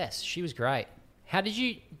 yes, she was great. How did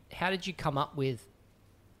you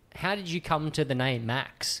come to the name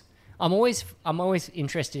Max? I'm always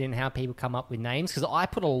interested in how people come up with names because I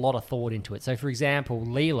put a lot of thought into it. So for example,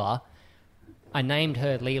 Leela, I named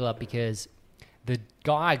her Leela because the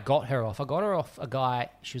guy I got her off a guy,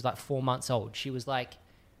 she was like 4 months old. She was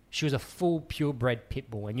a full purebred pit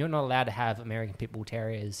bull, and you're not allowed to have American pit bull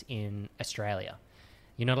terriers in Australia.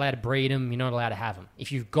 You're not allowed to breed them. You're not allowed to have them.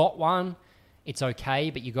 If you've got one, it's okay,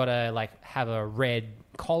 but you got to like have a red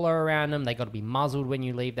collar around them. They got to be muzzled when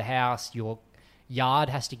you leave the house. Your yard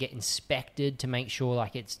has to get inspected to make sure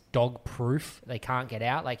like it's dog proof. They can't get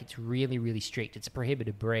out. Like it's really, really strict. It's a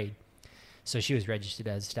prohibited breed. So she was registered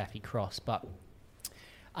as Staffy Cross, but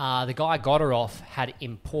the guy I got her off had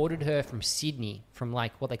imported her from Sydney from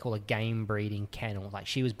like what they call a game breeding kennel. Like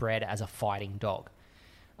she was bred as a fighting dog.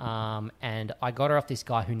 And I got her off this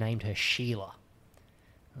guy who named her Sheila.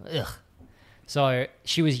 Ugh. So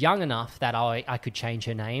she was young enough that I could change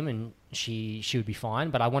her name and she would be fine,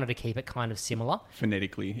 but I wanted to keep it kind of similar.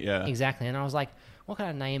 Phonetically, yeah. Exactly. And I was like, what can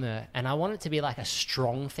I name her? And I want it to be like a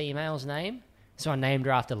strong female's name. So I named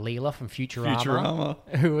her after Leela from Futurama,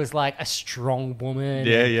 Futurama. who was like a strong woman.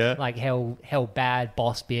 Yeah, and, yeah. Like hell bad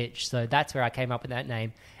boss bitch. So that's where I came up with that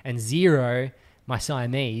name. And Zero, my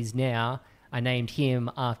Siamese, now I named him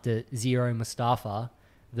after Zero Mustafa,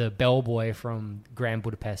 the bellboy from Grand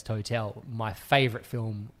Budapest Hotel, my favorite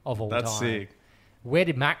film of all time. That's sick. Where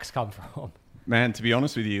did Max come from? Man, to be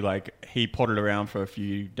honest with you, like he potted around for a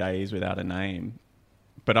few days without a name.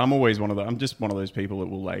 But I'm just one of those people that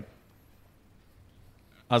will like,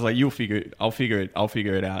 I was like, I'll figure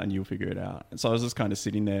it out and you'll figure it out. And so I was just kind of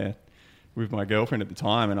sitting there with my girlfriend at the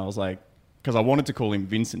time and I was like, because I wanted to call him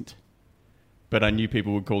Vincent, but I knew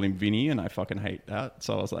people would call him Vinny and I fucking hate that.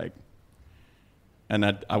 So I was like, and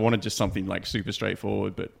I wanted just something like super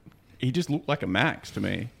straightforward, but he just looked like a Max to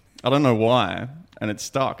me. I don't know why. And it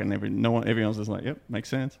stuck and everyone's just like, yep, makes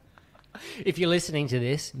sense. If you're listening to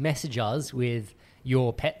this, message us with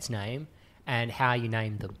your pet's name and how you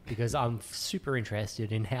named them, because I'm super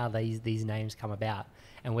interested in how these names come about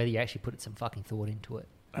and whether you actually put some fucking thought into it.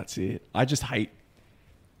 That's it. I just hate,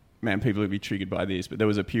 man, people would be triggered by this, but there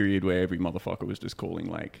was a period where every motherfucker was just calling,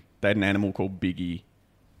 like, they had an animal called Biggie.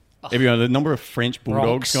 Everyone, the number of French bulldogs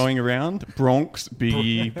Bronx. going around, Bronx,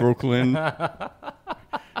 Biggie, Brooklyn.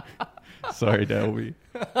 Sorry, Delby.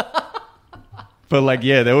 But like,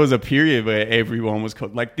 yeah, there was a period where everyone was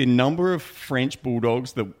called, like the number of French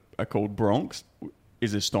bulldogs that are called Bronx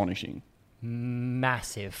is astonishing.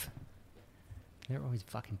 Massive. They're always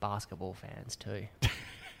fucking basketball fans too.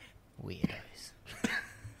 Weirdos.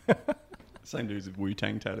 Same dudes with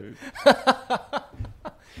Wu-Tang tattoos.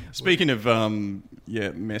 Speaking of,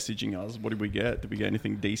 messaging us, what did we get? Did we get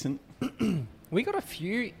anything decent? We got a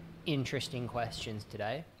few interesting questions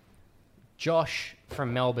today. Josh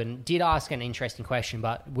from Melbourne did ask an interesting question,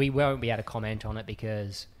 but we won't be able to comment on it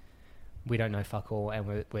because we don't know fuck all and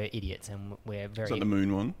we're idiots and we're very... Is that the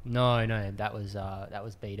moon one? No, that was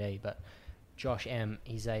BD. But Josh M,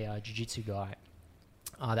 he's a jiu-jitsu guy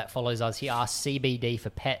that follows us. He asked CBD for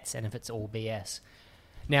pets and if it's all BS.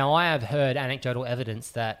 Now, I have heard anecdotal evidence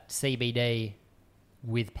that CBD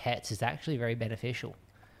with pets is actually very beneficial.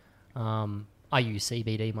 I use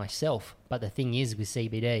CBD myself, but the thing is with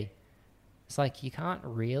CBD, it's like you can't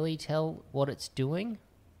really tell what it's doing.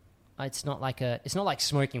 It's not like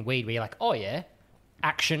smoking weed where you're like, oh yeah,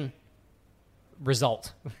 action,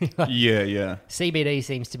 result. Yeah. CBD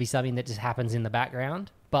seems to be something that just happens in the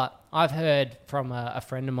background. But I've heard from a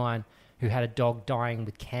friend of mine who had a dog dying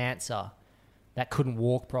with cancer that couldn't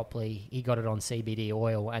walk properly. He got it on CBD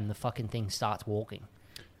oil and the fucking thing starts walking.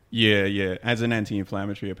 Yeah. As an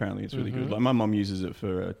anti-inflammatory, apparently it's really good. Like my mum uses it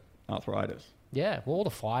for arthritis. Yeah, well, all the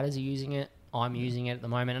fighters are using it. I'm using it at the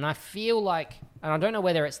moment. And I feel like, and I don't know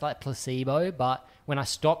whether it's like placebo, but when I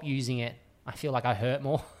stop using it, I feel like I hurt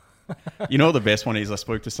more. You know what the best one is? I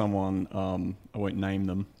spoke to someone, I won't name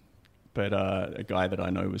them, but a guy that I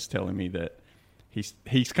know was telling me that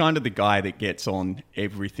he's kind of the guy that gets on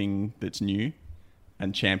everything that's new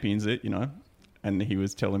and champions it, you know? And he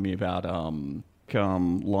was telling me about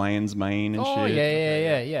lion's mane and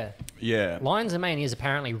shit. Yeah. Lion's mane is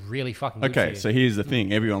apparently really fucking good for Okay, you. so here's the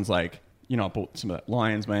thing. Everyone's like, you know, I bought some of that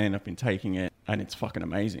lion's mane. I've been taking it, and it's fucking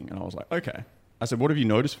amazing. And I was like, okay. I said, what have you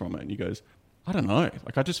noticed from it? And he goes, I don't know.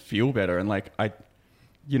 Like, I just feel better. And like, I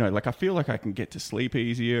feel like I can get to sleep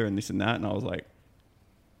easier and this and that. And I was like,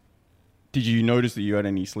 did you notice that you had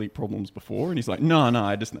any sleep problems before? And he's like, no,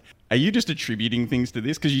 are you just attributing things to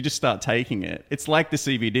this? Because you just start taking it. It's like the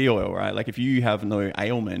CBD oil, right? Like if you have no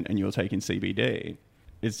ailment and you're taking CBD,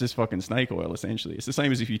 it's just fucking snake oil, essentially. It's the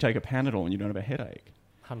same as if you take a Panadol and you don't have a headache.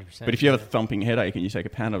 100%. But if you have a thumping headache and you take a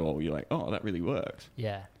Panadol, you're like, oh, that really works.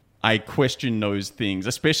 Yeah. I question those things,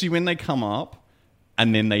 especially when they come up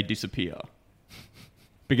and then they disappear.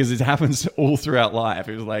 Because it happens all throughout life.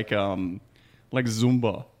 It was like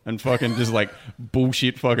Zumba and fucking just like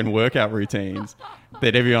bullshit fucking workout routines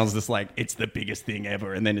that everyone's just like, it's the biggest thing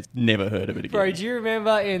ever. And then it's never heard of it again. Bro, do you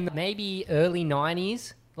remember in maybe early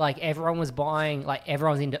 90s, like everyone was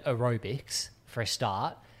everyone's into aerobics for a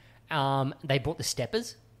start. They bought the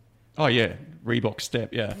steppers. Oh, yeah. Reebok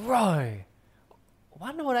Step, yeah. Bro, I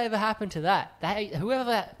wonder what ever happened to that.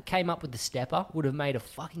 Whoever came up with the stepper would have made a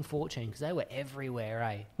fucking fortune because they were everywhere,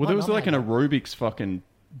 eh? Well, there was like an a aerobics fucking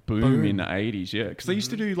boom in the 80s, yeah. Because they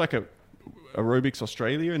used to do like a Aerobics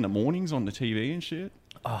Australia in the mornings on the TV and shit.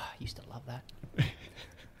 Oh, I used to love that.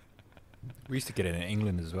 We used to get it in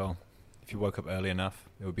England as well. If you woke up early enough,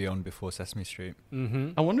 it would be on before Sesame Street.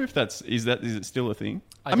 Mm-hmm. I wonder if is it still a thing?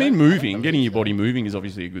 I I mean, don't getting believe your so. body moving is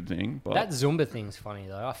obviously a good thing. But That Zumba thing's funny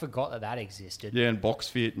though. I forgot that existed. yeah, and box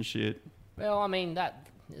fit and shit. Well, I mean that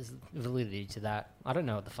There's validity to that. I don't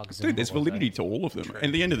know what the fuck Zumba Dude, there's was, validity though. to all of them.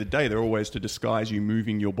 At the end of the day, they're always to disguise you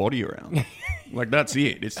moving your body around. Like, that's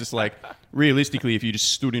it. It's just like, realistically, if you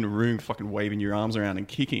just stood in a room fucking waving your arms around and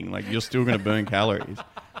kicking, like, you're still going to burn calories.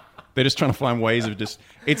 They're just trying to find ways of just...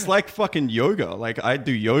 It's like fucking yoga. Like, I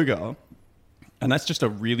do yoga, and that's just a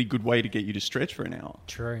really good way to get you to stretch for an hour.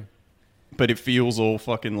 True. But it feels all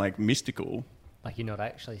fucking, like, mystical. Like you're not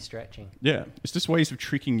actually stretching. Yeah. It's just ways of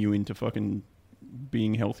tricking you into fucking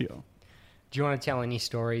being healthier. Do you want to tell any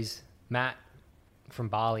stories? Matt from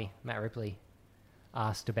Bali, Matt Ripley,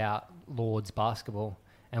 asked about Lord's basketball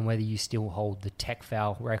and whether you still hold the tech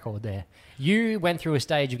foul record there. You went through a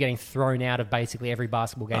stage of getting thrown out of basically every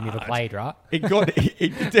basketball game you ever played, right?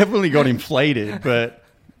 It definitely got inflated, but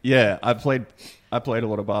yeah, I played a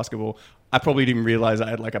lot of basketball. I probably didn't realize I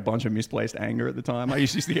had like a bunch of misplaced anger at the time. I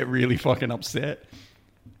used to get really fucking upset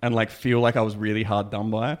and like feel like I was really hard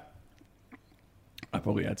done by. I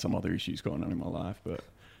probably had some other issues going on in my life, but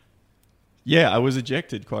yeah, I was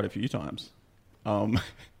ejected quite a few times. There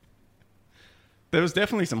was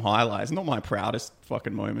definitely some highlights, not my proudest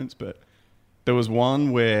fucking moments, but there was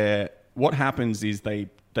one where what happens is they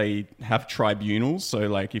have tribunals. So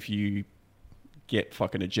like if you get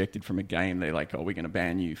fucking ejected from a game, they're like, oh, we're going to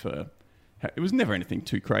ban you for... It was never anything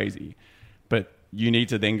too crazy, but you need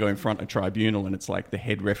to then go in front of a tribunal and it's like the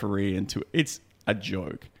head referee it's a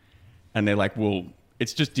joke. And they're like, well,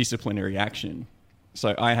 it's just disciplinary action.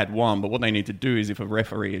 So I had one, but what they need to do is if a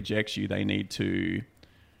referee ejects you, they need to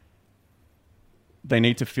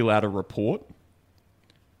fill out a report.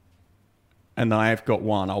 And I've got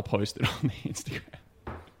one. I'll post it on the Instagram.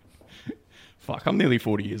 Fuck, I'm nearly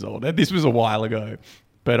 40 years old. This was a while ago.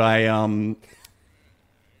 But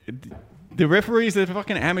the referees are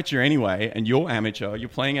fucking amateur anyway, and you're amateur. You're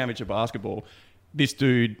playing amateur basketball. This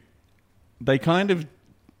dude, they kind of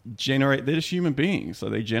they're just human beings, so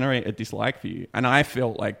they generate a dislike for you. And I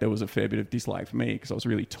felt like there was a fair bit of dislike for me because I was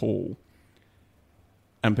really tall.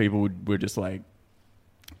 And people were just like,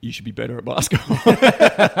 you should be better at basketball.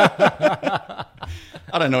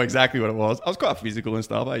 I don't know exactly what it was. I was quite physical and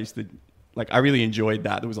stuff. I really enjoyed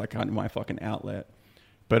that. It was like kind of my fucking outlet.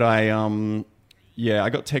 But I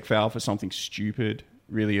got tech foul for something stupid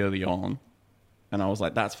really early on. And I was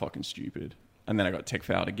like, that's fucking stupid. And then I got tech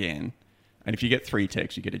fouled again. And if you get 3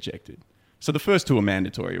 techs, you get ejected. So the first 2 are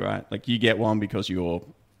mandatory, right? Like you get one because you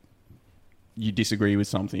disagree with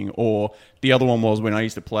something. Or the other one was when I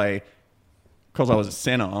used to play, because I was a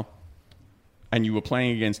center, and you were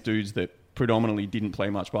playing against dudes that predominantly didn't play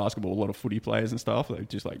much basketball, a lot of footy players and stuff, like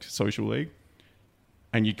just like social league.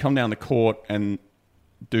 And you'd come down the court and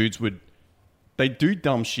dudes they'd do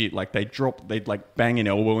dumb shit. Like they'd like bang an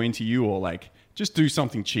elbow into you or like just do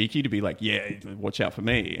something cheeky to be like, yeah, watch out for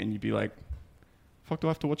me. And you'd be like, fuck do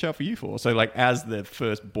I have to watch out for you for? So like as the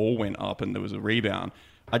first ball went up and there was a rebound,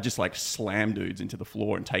 I'd just like slam dudes into the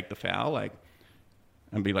floor and take the foul, like,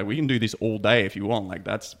 and be like, we can do this all day if you want. Like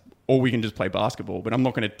that's, or we can just play basketball, but I'm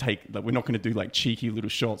not going to we're not going to do like cheeky little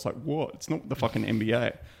shots. Like what? It's not the fucking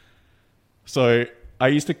NBA. So I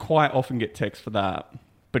used to quite often get texts for that,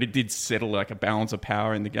 but it did settle like a balance of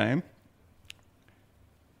power in the game.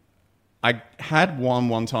 I had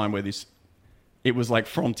one time where it was like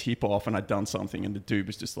from tip off and I'd done something and the dude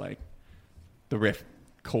was just like, the ref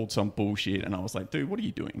called some bullshit and I was like, dude, what are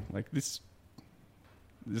you doing? Like this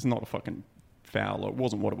is not a fucking foul, or it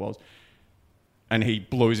wasn't what it was. And he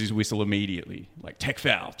blows his whistle immediately, like tech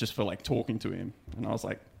foul, just for like talking to him. And I was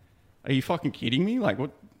like, are you fucking kidding me? Like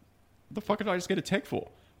what the fuck did I just get a tech for?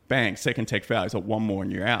 Bang, second tech foul. He's like, one more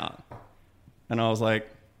and you're out. And I was like,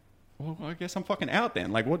 well, I guess I'm fucking out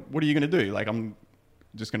then. Like, what are you going to do? Like, I'm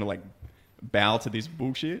just going to, like, bow to this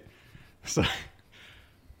bullshit? So,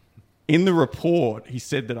 in the report, he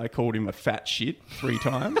said that I called him a fat shit 3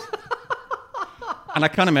 times. And I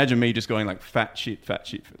can't imagine me just going, like, fat shit,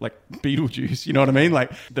 like Beetlejuice, you know what I mean?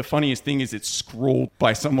 Like, the funniest thing is it's scrawled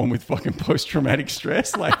by someone with fucking post-traumatic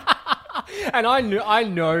stress. Like, and I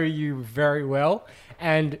know you very well,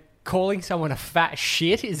 and calling someone a fat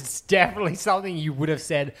shit is definitely something you would have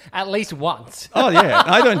said at least once. Oh, yeah.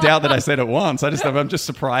 I don't doubt that I said it once. I'm just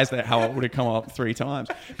surprised at how it would have come up 3 times.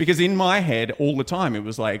 Because in my head, all the time, it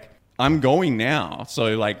was like, I'm going now.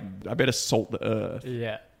 So, like, I better salt the earth.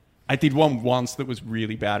 Yeah. I did one once that was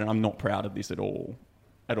really bad, and I'm not proud of this at all.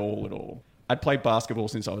 At all. I'd played basketball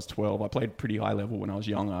since I was 12. I played pretty high level when I was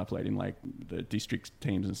younger. I played in, like, the district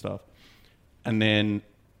teams and stuff. And then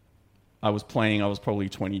I was probably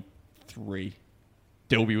 23.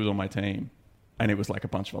 Delby was on my team. And it was like a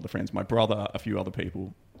bunch of other friends. My brother, a few other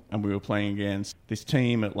people. And we were playing against this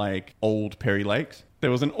team at like Old Perry Lakes.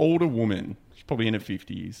 There was an older woman, she's probably in her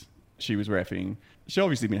 50s. she was reffing. She'd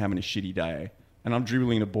obviously been having a shitty day. And I'm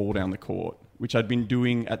dribbling the ball down the court, which I'd been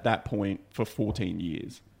doing at that point for 14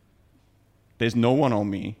 years. There's no one on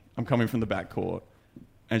me. I'm coming from the back court.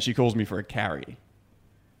 And she calls me for a carry,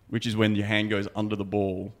 which is when your hand goes under the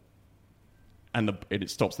ball and it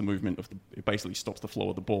stops the movement of it basically stops the flow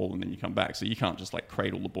of the ball, and then you come back. So you can't just like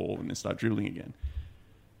cradle the ball and then start dribbling again.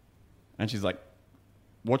 And she's like,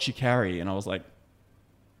 "What's your carry?" And I was like,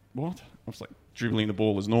 "What?" I was like, dribbling the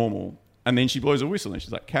ball as normal. And then she blows a whistle and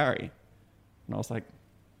she's like, "Carry." And I was like,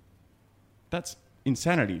 "That's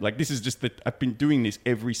insanity. Like, this is just that I've been doing this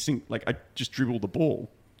like I just dribble the ball."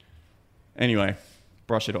 Anyway,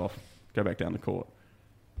 brush it off, go back down the court,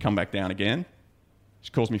 come back down again. She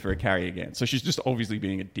calls me for a carry again. So she's just obviously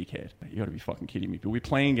being a dickhead. You got to be fucking kidding me. But we're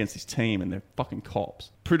playing against this team and they're fucking cops.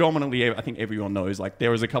 Predominantly, I think everyone knows, like, there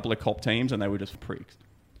was a couple of cop teams and they were just pricks.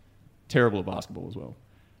 Terrible at basketball as well.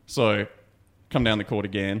 So come down the court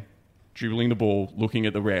again, dribbling the ball, looking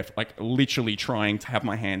at the ref, like literally trying to have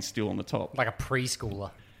my hand still on the top. Like a preschooler.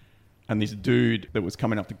 And this dude that was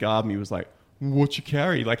coming up to guard me was like, "What's your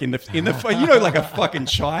carry?" Like in the you know, like a fucking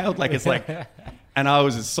child. Like it's like, and I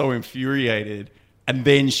was just so infuriated. And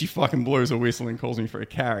then she fucking blows a whistle and calls me for a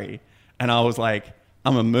carry. And I was like,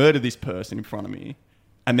 I'm going to murder this person in front of me.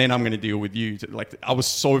 And then I'm going to deal with you. Like, I was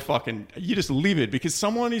so fucking... You're just livid because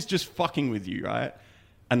someone is just fucking with you, right?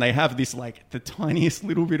 And they have this, like, the tiniest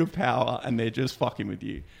little bit of power and they're just fucking with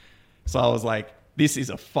you. So I was like, this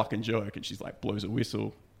is a fucking joke. And she's like, blows a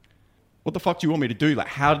whistle. What the fuck do you want me to do? Like,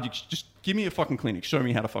 how did you... Just give me a fucking clinic. Show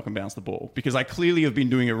me how to fucking bounce the ball. Because I clearly have been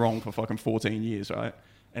doing it wrong for fucking 14 years, right?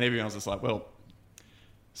 And everyone's just like, well...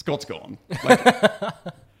 Scott's gone. Like,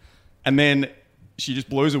 and then she just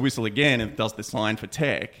blows a whistle again and does the sign for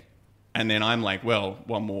tech. And then I'm like, well,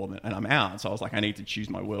 one more and I'm out. So I was like, I need to choose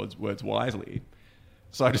my words wisely.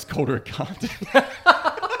 So I just called her a cunt.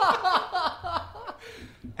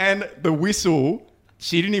 And the whistle,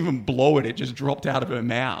 she didn't even blow it. It just dropped out of her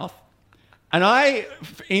mouth. And I,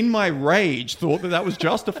 in my rage, thought that was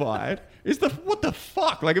justified. What the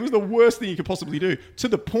fuck? Like, it was the worst thing you could possibly do. To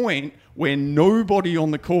the point where nobody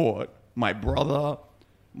on the court, my brother,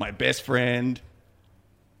 my best friend,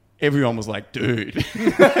 everyone was like, dude.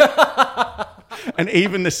 And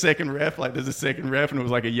even the second ref, like, there's a second ref and it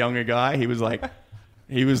was like a younger guy. He was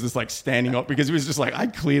just like standing up because he was just like,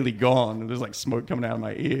 I'd clearly gone. There's like smoke coming out of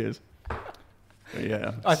my ears. But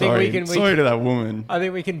yeah. Sorry to that woman. I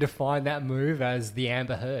think we can define that move as the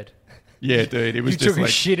Amber Heard. Yeah, dude, it was you just took a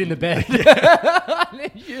like... shit in the bed.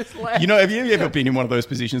 You know, have you ever been in one of those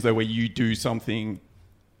positions, though, where you do something,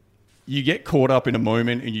 you get caught up in a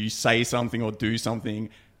moment and you say something or do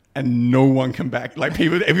something and no one come back? Like,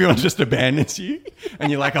 everyone just abandons you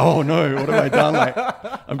and you're like, oh, no, what have I done? Like,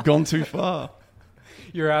 I've gone too far.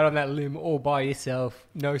 You're out on that limb all by yourself,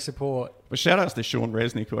 no support. But shout outs to Sean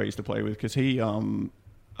Resnick, who I used to play with, because he,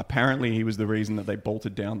 apparently he was the reason that they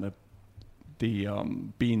bolted down the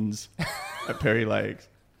bins at Perry Lakes.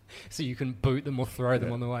 So you can boot them or throw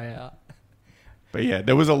them on the way out. But yeah,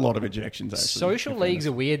 there was a lot of ejections, actually. Social leagues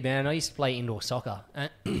are weird, man. I used to play indoor soccer.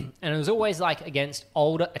 And it was always like against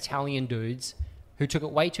older Italian dudes who took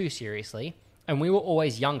it way too seriously. And we were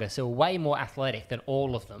always younger, so way more athletic than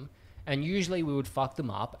all of them. And usually we would fuck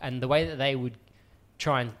them up. And the way that they would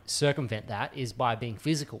try and circumvent that is by being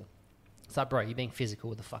physical. It's like, bro, you're being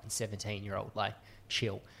physical with a fucking 17-year-old. Like,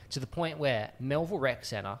 chill. To the point where Melville Rec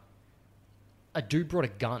Centre, a dude brought a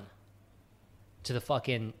gun to the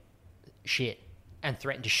fucking shit and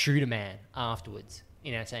threatened to shoot a man afterwards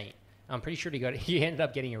in our team. I'm pretty sure he ended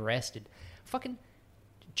up getting arrested. Fucking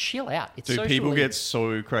chill out. It's Dude, social people league. get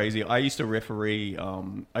so crazy. I used to referee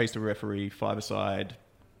five-a-side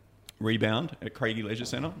rebound at Craigie Leisure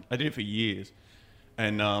Centre. I did it for years.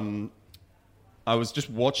 And I was just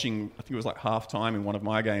watching, I think it was like half-time in one of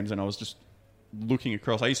my games, and I was just looking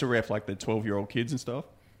across. I used to ref like the 12-year-old kids and stuff.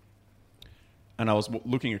 And I was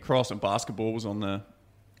looking across and basketball was on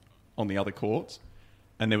the other courts.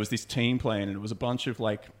 And there was this team playing and it was a bunch of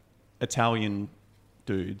like Italian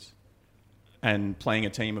dudes and playing a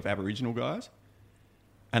team of Aboriginal guys.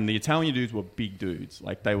 And the Italian dudes were big dudes.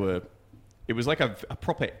 Like it was like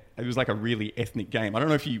it was like a really ethnic game. I don't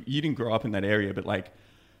know if you didn't grow up in that area, but like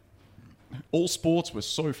all sports were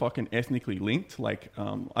so fucking ethnically linked. Like,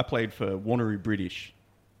 I played for Wanneroo British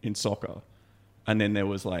in soccer. And then there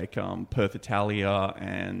was like Perth Italia,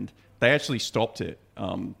 and they actually stopped it.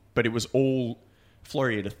 But it was all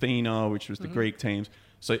Floreat Athena, which was the Greek teams.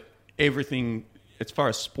 So everything, as far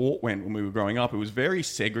as sport went when we were growing up, it was very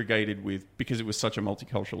segregated because it was such a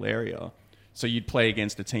multicultural area. So you'd play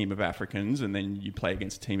against a team of Africans, and then you'd play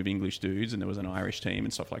against a team of English dudes, and there was an Irish team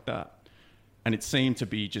and stuff like that. And it seemed to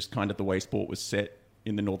be just kind of the way sport was set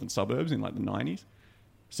in the northern suburbs in like the 90s.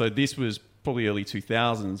 So this was probably early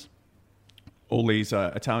 2000s. All these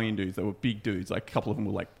Italian dudes, they were big dudes. Like a couple of them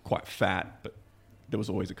were like quite fat, but there was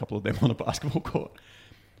always a couple of them on a basketball court.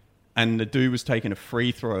 And the dude was taking a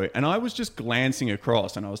free throw, and I was just glancing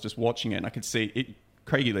across, and I was just watching it, and I could see it.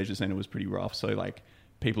 Craigie Leisure Centre was pretty rough, so like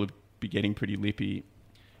people would be getting pretty lippy.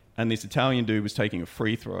 And this Italian dude was taking a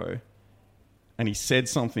free throw, and he said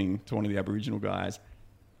something to one of the Aboriginal guys,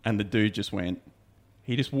 and the dude just went.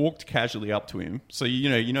 He just walked casually up to him. So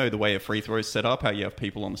you know the way a free throw is set up, how you have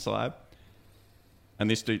people on the side. And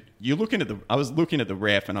this dude, I was looking at the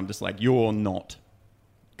ref, and I'm just like, you're not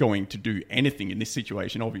going to do anything in this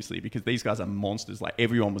situation, obviously, because these guys are monsters. Like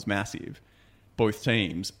everyone was massive, both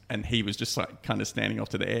teams, and he was just like kind of standing off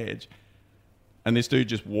to the edge. And this dude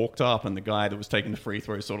just walked up, and the guy that was taking the free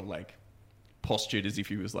throw sort of like postured as if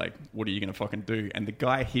he was like, what are you going to fucking do? And the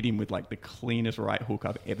guy hit him with like the cleanest right hook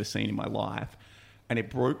I've ever seen in my life. And it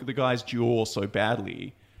broke the guy's jaw so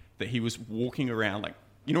badly that he was walking around like,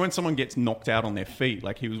 you know when someone gets knocked out on their feet?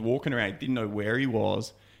 Like he was walking around, he didn't know where he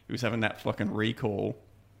was. He was having that fucking recall,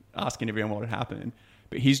 asking everyone what had happened.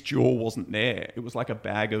 But his jaw wasn't there. It was like a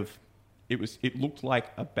bag of... It looked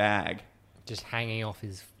like a bag. Just hanging off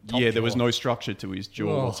his top Yeah, jaw. there was no structure to his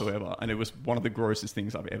jaw Ugh. whatsoever. And it was one of the grossest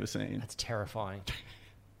things I've ever seen. That's terrifying.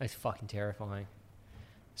 That's fucking terrifying.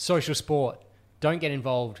 Social sport. Don't get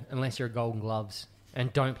involved unless you're a Golden Gloves.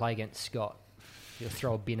 And don't play against Scott. He'll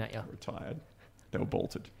throw a bin at you. Retired. They were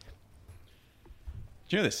bolted. Do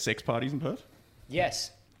you know there's sex parties in Perth?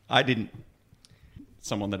 Yes. I didn't.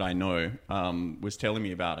 Someone that I know was telling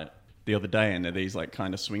me about it the other day, and they're these like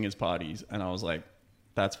kind of swingers parties, and I was like,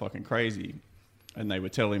 that's fucking crazy. And they were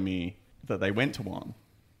telling me that they went to one.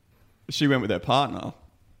 She went with her partner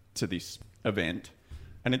to this event,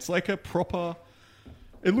 and it's like a proper...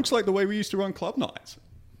 It looks like the way we used to run club nights.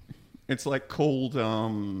 It's like called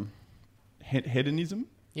hedonism.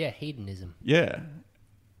 Yeah, hedonism. Yeah.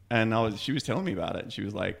 And she was telling me about it. She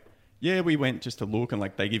was like, yeah, we went just to look, and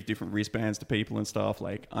like they give different wristbands to people and stuff.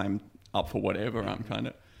 Like I'm up for whatever. I'm kind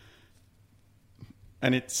of...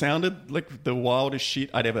 And it sounded like the wildest shit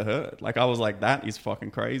I'd ever heard. Like I was like, that is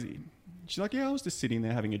fucking crazy. She's like, yeah, I was just sitting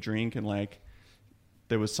there having a drink, and like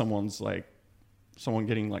there was someone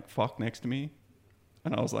getting like fucked next to me.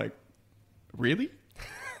 And I was like, really?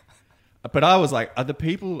 But I was like, are the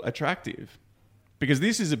people attractive? Because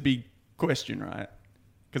this is a big question, right?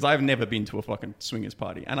 Because I've never been to a fucking swingers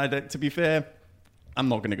party. And to be fair, I'm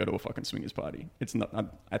not going to go to a fucking swingers party. It's not.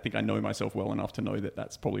 I think I know myself well enough to know that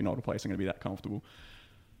that's probably not a place I'm going to be that comfortable.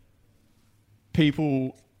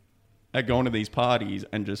 People are going to these parties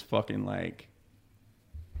and just fucking like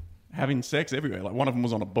having sex everywhere. Like one of them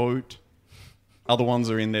was on a boat. Other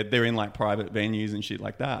ones are they're in like private venues and shit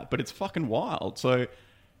like that. But it's fucking wild. So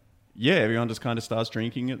yeah, everyone just kind of starts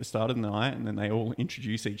drinking at the start of the night, and then they all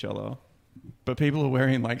introduce each other. But people are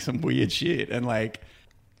wearing like some weird shit. And like,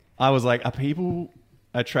 I was like, are people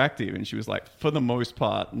attractive? And she was like, for the most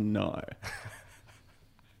part, no.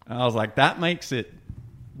 And I was like, that makes it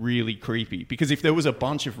really creepy. Because if there was a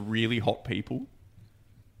bunch of really hot people,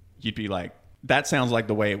 you'd be like, that sounds like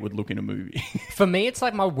the way it would look in a movie. For me, it's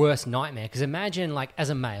like my worst nightmare. Because imagine, like, as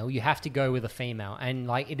a male, you have to go with a female, and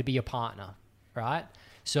like it'd be your partner, right?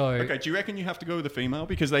 So okay, do you reckon you have to go with a female?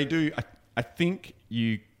 Because they do. I think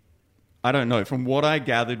you. I don't know. From what I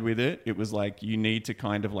gathered with it, it was like you need to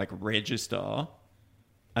kind of like register,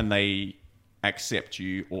 and they accept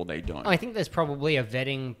you or they don't. I think there's probably a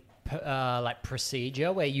vetting like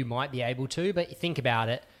procedure where you might be able to, but think about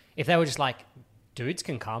it. If they were just like, dudes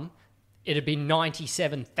can come, it'd be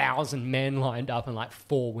 97,000 men lined up and like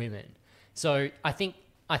 4 women. So I think,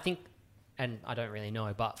 and I don't really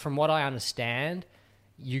know, but from what I understand,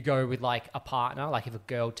 you go with like a partner. Like if a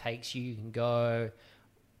girl takes you, you can go.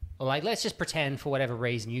 Or like, let's just pretend for whatever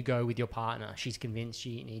reason you go with your partner. She's convinced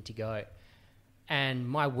you need to go. And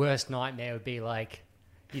my worst nightmare would be like,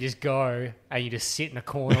 you just go and you just sit in a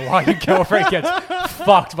corner while your girlfriend gets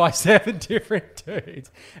fucked by 7 different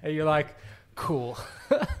dudes. And you're like, cool.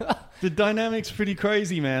 The dynamic's pretty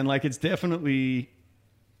crazy, man. Like it's definitely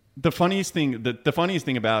the funniest thing. The funniest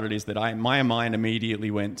thing about it is that my mind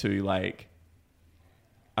immediately went to like,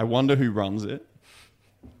 I wonder who runs it.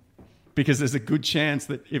 Because there's a good chance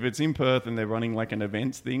that if it's in Perth and they're running like an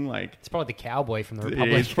events thing, like it's probably the cowboy from the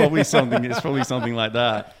Republic. It's probably something. It's probably something like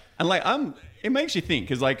that. And like, it makes you think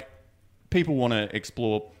because like people want to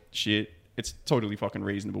explore shit. It's totally fucking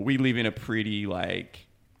reasonable. We live in a pretty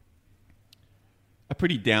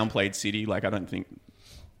downplayed city. Like I don't think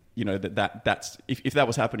you know, that's if that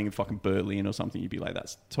was happening in fucking Berlin or something, you'd be like,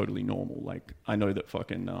 that's totally normal. Like, I know that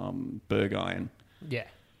fucking Berghain Yeah.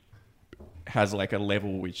 has like a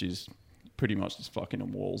level which is pretty much just fucking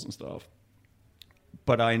on walls and stuff.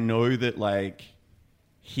 But I know that like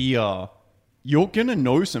here, you're gonna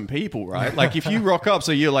know some people, right? Like if you rock up,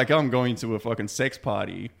 so you're like, I'm going to a fucking sex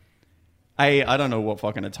party. I don't know what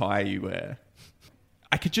fucking attire you wear.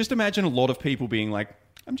 I could just imagine a lot of people being like,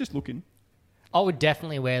 I'm just looking. I would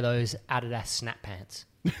definitely wear those Adidas snap pants.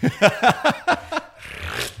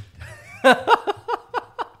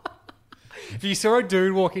 If you saw a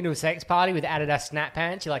dude walk into a sex party with Adidas snap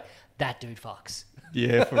pants, you're like, that dude fucks.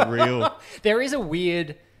 Yeah, for real. There is a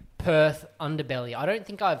weird Perth underbelly.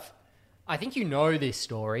 I think you know this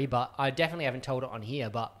story, but I definitely haven't told it on here.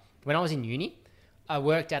 But when I was in uni, I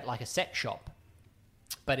worked at like a sex shop.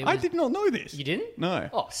 But I did not know this. You didn't? No.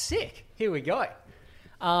 Oh, sick. Here we go.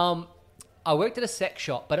 I worked at a sex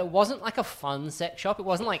shop, but it wasn't like a fun sex shop. It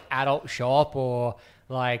wasn't like adult shop or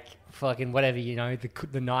like fucking whatever, you know,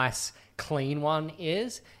 the nice, clean one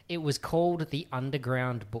is. It was called the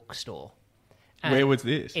Underground Bookstore. And where was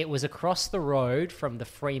this? it was across the road from the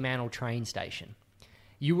Fremantle train station.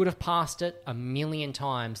 You would have passed it a million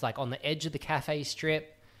times, like on the edge of the cafe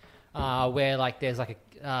strip, where like there's like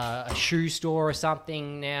a shoe store or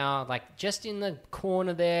something now. Like just in the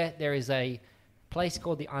corner there is a place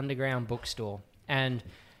called the Underground Bookstore. And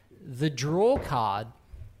the draw card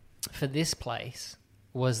for this place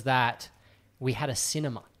was that we had a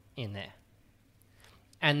cinema in there.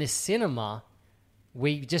 And this cinema,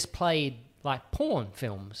 we just played like porn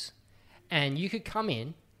films. And you could come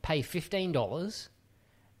in, pay $15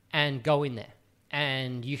 and go in there.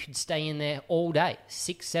 And you could stay in there all day,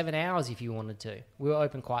 6-7 hours if you wanted to. We were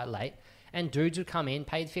open quite late. And dudes would come in,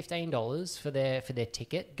 paid $15 for their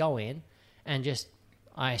ticket, go in, and just,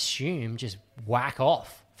 I assume, just whack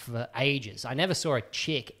off for ages. I never saw a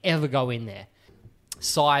chick ever go in there.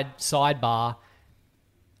 Sidebar,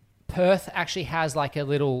 Perth actually has like a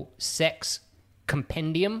little sex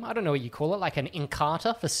compendium. I don't know what you call it, like an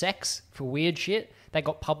Encarta for sex, for weird shit. They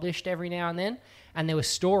got published every now and then. And there were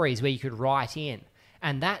stories where you could write in.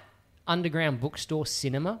 And that Underground Bookstore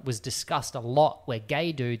cinema was discussed a lot, where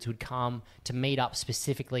gay dudes would come to meet up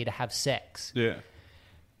specifically to have sex. Yeah.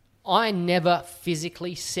 I never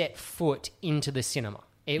physically set foot into the cinema.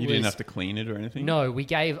 You didn't have to clean it or anything? No, we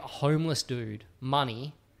gave a homeless dude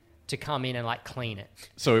money to come in and like clean it.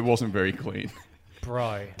 So it wasn't very clean.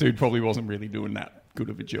 Bro. Dude probably wasn't really doing that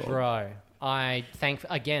good of a job. Bro. I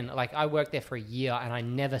worked there for a year and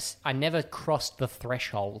I never crossed the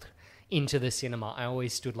threshold into the cinema. I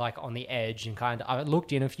always stood like on the edge and I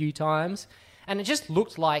looked in a few times and it just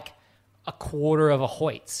looked like a quarter of a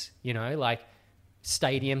Hoyts, you know, like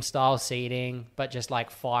stadium style seating, but just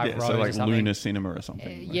like five rows so like or something. Luna Cinema or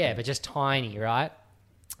something. Yeah, but just tiny, right?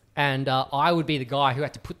 And I would be the guy who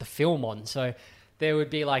had to put the film on. So there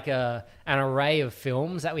would be like an array of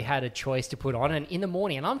films that we had a choice to put on. And in the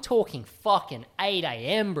morning, and I'm talking fucking 8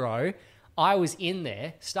 a.m., bro, I was in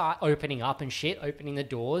there, start opening up and shit, opening the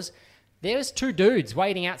doors. There's two dudes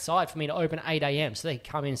waiting outside for me to open at 8 a.m. so they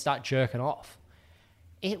come in and start jerking off.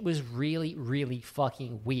 It was really, really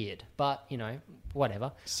fucking weird. But, you know,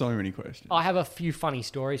 whatever. So many questions. I have a few funny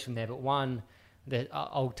stories from there, but one that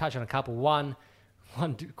I'll touch on a couple. One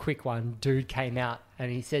quick one, dude came out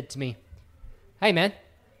and he said to me, "Hey, man,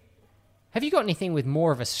 have you got anything with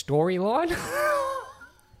more of a storyline?"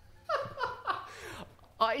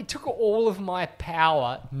 It took all of my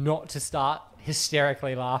power not to start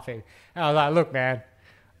hysterically laughing. And I was like, "Look, man,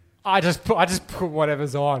 I just put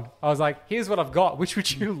whatever's on." I was like, "Here's what I've got. Which would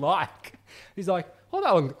you like?" He's like, "Oh,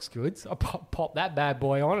 that one looks good." So I popped that bad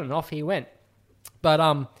boy on and off he went. But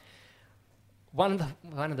one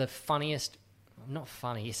of the funniest, not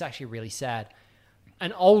funny, it's actually really sad.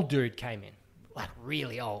 An old dude came in, like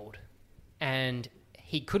really old, and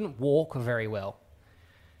he couldn't walk very well.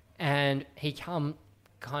 And he come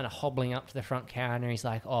kind of hobbling up to the front counter. He's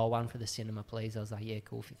like, "Oh, one for the cinema, please." I was like, "Yeah,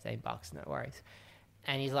 cool, $15, no worries."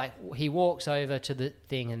 And he's like, he walks over to the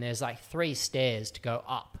thing, and there's like 3 stairs to go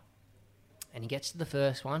up. And he gets to the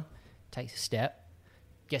first one, takes a step,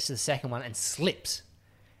 gets to the second one, and slips.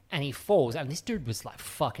 And he falls. And this dude was like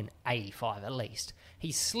fucking 85 at least.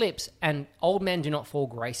 He slips, and old men do not fall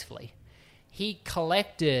gracefully. He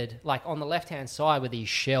collected, like on the left-hand side with these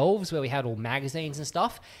shelves where we had all magazines and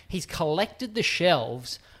stuff, he's collected the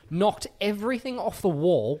shelves, knocked everything off the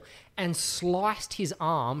wall, and sliced his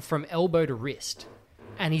arm from elbow to wrist.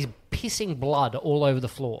 And he's pissing blood all over the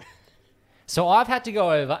floor. So I've had to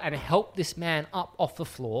go over and help this man up off the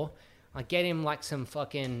floor. I get him like some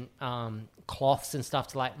fucking cloths and stuff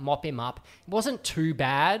to like mop him up. It wasn't too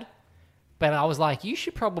bad, but I was like, you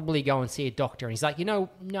should probably go and see a doctor. And he's like, no,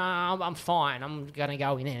 I'm fine. I'm going to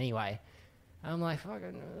go in anyway. And I'm like,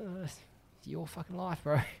 fucking, it's your fucking life,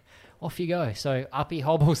 bro. Off you go. So up he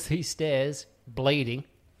hobbles these stairs, bleeding,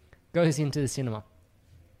 goes into the cinema.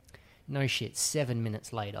 No shit, 7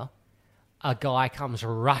 minutes later, a guy comes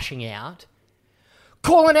rushing out.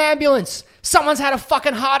 Call an ambulance! Someone's had a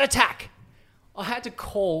fucking heart attack! I had to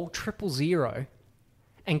call 000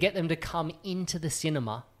 and get them to come into the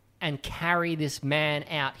cinema and carry this man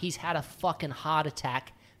out. He's had a fucking heart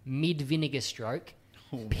attack, mid-vinegar stroke,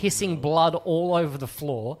 pissing blood all over the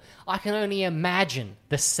floor. I can only imagine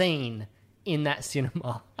the scene in that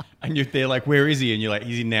cinema. And they're like, where is he? And you're like,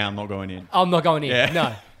 he's in now, I'm not going in. I'm not going in, Yeah.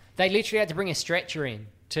 no. They literally had to bring a stretcher in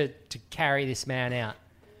to carry this man out.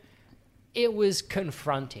 It was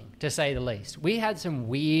confronting, to say the least. We had some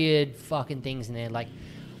weird fucking things in there. Like,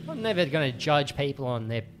 I'm never going to judge people on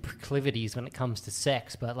their proclivities when it comes to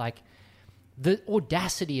sex, but like the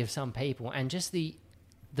audacity of some people and just the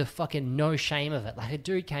fucking no shame of it. Like a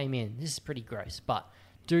dude came in. This is pretty gross, but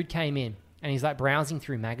dude came in and he's like browsing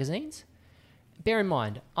through magazines. Bear in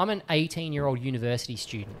mind, I'm an 18-year-old university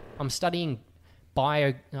student. I'm studying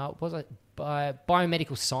biomedical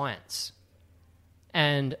science,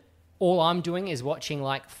 and all I'm doing is watching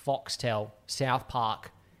like Foxtel, South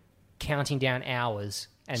Park, counting down hours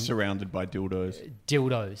and Surrounded by dildos.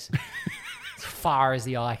 dildos as far as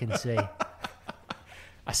the eye can see.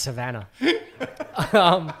 A savannah.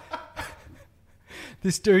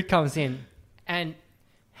 This dude comes in and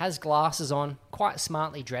has glasses on, quite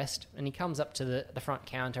smartly dressed, and he comes up to the front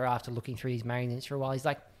counter after looking through these magazines for a while. He's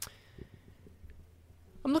like,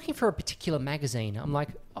 I'm looking for a particular magazine. I'm like,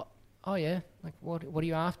 oh yeah? Like, what are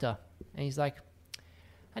you after? And he's like,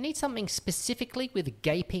 I need something specifically with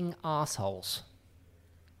gaping assholes.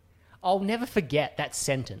 I'll never forget that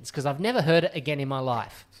sentence because I've never heard it again in my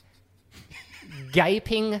life.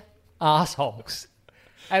 Gaping assholes.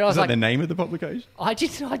 And I was Is that like, the name of the publication? I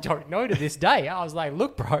don't know to this day. I was like,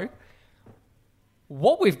 look, bro,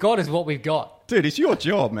 what we've got is what we've got. Dude, it's your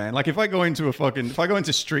job, man. Like if I go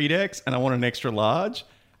into Street X and I want an extra large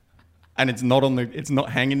and it's not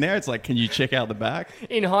hanging there, it's like, can you check out the back?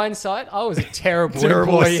 In hindsight, I was a terrible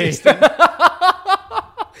Terrible employee. assistant.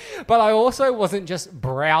 But I also wasn't just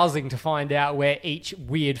browsing to find out where each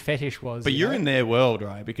weird fetish was. But you you're know? in their world,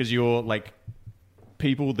 right? Because you're like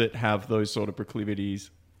people that have those sort of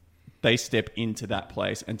proclivities, they step into that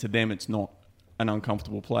place and to them it's not an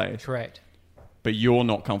uncomfortable place. Correct. But you're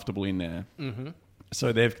not comfortable in there. Mm-hmm.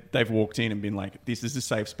 So they've walked in and been like, this is a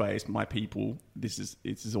safe space, my people, this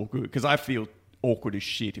is all good. Because I feel awkward as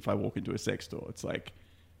shit if I walk into a sex store. It's like,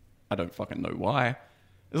 I don't fucking know why.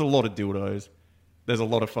 There's a lot of dildos. There's a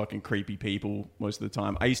lot of fucking creepy people most of the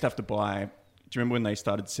time. I used to have to buy, do you remember when they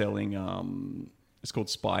started selling, it's called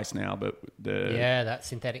Spice now, but Yeah, that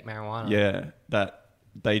synthetic marijuana. yeah, that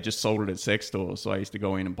they just sold it at sex stores. So I used to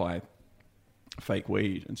go in and buy fake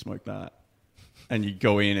weed and smoke that. And you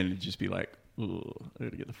go in and it'd just be like, ugh, I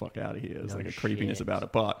gotta get the fuck out of here. There's No like a creepiness shit. about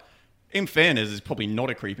it. But in fairness, there's probably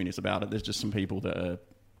not a creepiness about it. There's just some people that are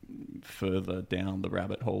further down the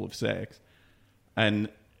rabbit hole of sex. And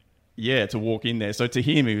yeah, to walk in there. So to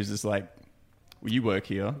him, he was just like, well, you work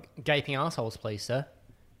here. Gaping assholes, please, sir.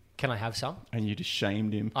 Can I have some? And you just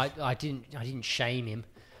shamed him. I didn't shame him.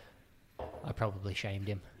 I probably shamed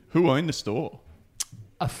him. Who owned the store?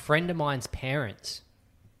 A friend of mine's parents.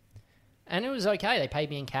 And it was okay. They paid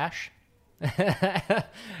me in cash.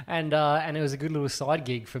 and it was a good little side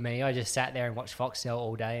gig for me. I just sat there and watched Foxtel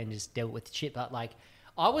all day and just dealt with shit. But like,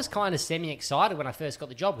 I was kind of semi-excited when I first got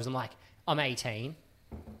the job because I'm like, I'm 18.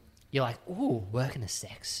 You're like, ooh, work in a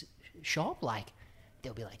sex shop? Like,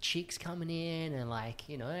 there'll be like chicks coming in and like,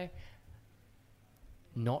 you know,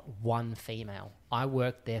 not one female. I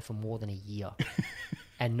worked there for more than a year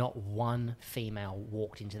and not one female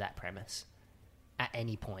walked into that premise at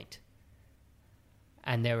any point.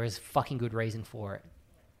 And there was fucking good reason for it.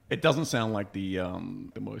 It doesn't sound like the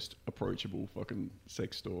most approachable fucking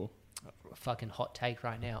sex store. Fucking hot take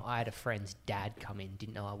right now. I had a friend's dad come in,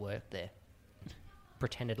 didn't know I worked there.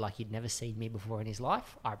 Pretended like he'd never seen me before in his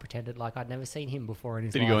life. I pretended like I'd never seen him before in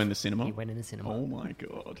his life. Did he go in the cinema? He went in the cinema. Oh my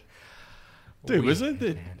God. Dude, was it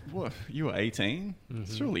that, man. what, you were 18?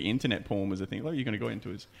 Surely internet porn was a thing. Like, you're going to go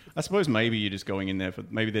into it. I suppose maybe you're just going in there for,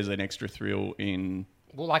 maybe there's an extra thrill in...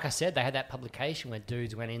 Well, like I said, they had that publication where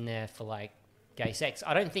dudes went in there for like gay sex.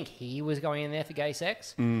 I don't think he was going in there for gay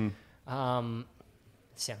sex. It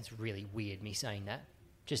sounds really weird me saying that.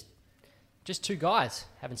 Just two guys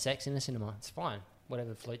having sex in a cinema. It's fine.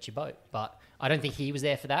 Whatever floats your boat. But I don't think he was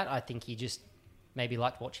there for that. I think he just maybe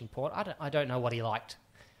liked watching porn. I don't know what he liked,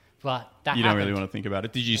 but that You don't really happened. want to think about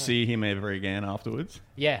it. Did you see him ever again afterwards?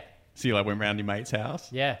 Yeah, So you like went round your mate's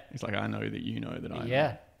house? yeah, He's like, I know that you know that I know.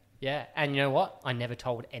 yeah, yeah. And you know what? I never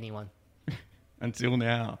told anyone. Until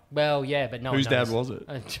now. Well, yeah, but no Whose one knows. dad was it?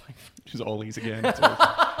 Uh, It was Ollie's again.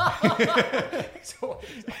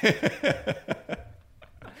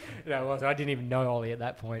 No, it wasn't. I didn't even know Ollie at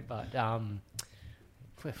that point, but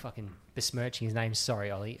we're fucking besmirching his name.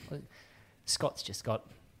 Sorry, Ollie. Scott's just got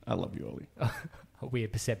I love you, Ollie. a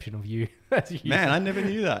weird perception of you. Man, I never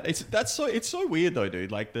knew that. It's so weird though,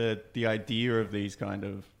 dude. Like the idea of these kind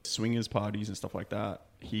of swingers parties and stuff like that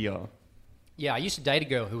here. Yeah, I used to date a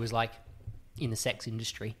girl who was like in the sex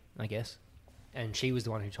industry, I guess, and she was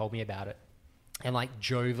the one who told me about it, and like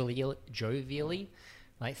jovially,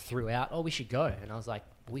 like threw out, "Oh, we should go," and I was like,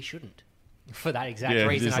 "We shouldn't." For that exact Yeah,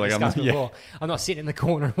 reason just I like, discussed I'm- yeah. before. I'm not sitting in the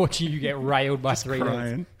corner and watching you get railed by Just three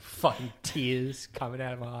crying. dudes. Fucking tears coming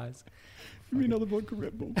out of my eyes. Give me another vodka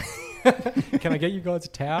Red Bull. Can I get you guys a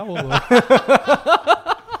towel?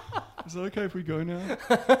 Is it okay if we go now?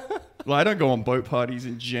 Well, I don't go on boat parties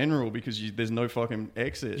in general because there's no fucking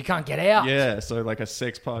exit. You can't get out. Yeah, so like a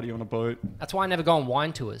sex party on a boat. That's why I never go on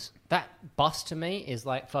wine tours. That bus to me is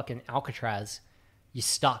like fucking Alcatraz. You're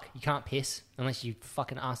stuck. You can't piss unless you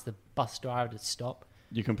fucking ask the bus driver to stop.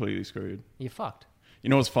 You're completely screwed. You're fucked. You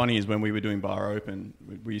know what's funny is when we were doing Bar Open,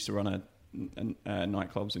 we used to run a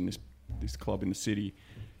nightclubs in this club in the city.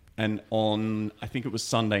 And on, I think it was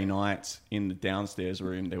Sunday nights in the downstairs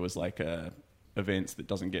room, there was like events that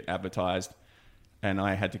doesn't get advertised. And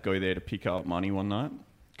I had to go there to pick up money one night.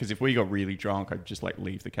 Because if we got really drunk, I'd just like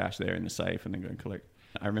leave the cash there in the safe and then go and collect.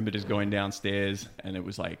 I remember just going downstairs and it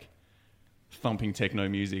was like thumping techno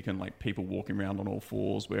music and like people walking around on all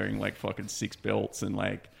fours wearing like fucking 6 belts and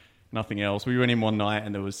like nothing else. We went in one night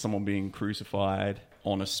and there was someone being crucified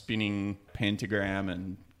on a spinning pentagram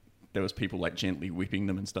and there was people like gently whipping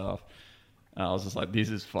them and stuff. I was just like, this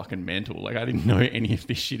is fucking mental. Like I didn't know any of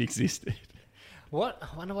this shit existed. I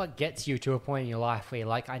wonder what gets you to a point in your life where you're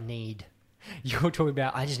like, you're talking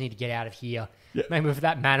about, I just need to get out of here. Yeah. Maybe if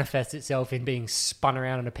that manifests itself in being spun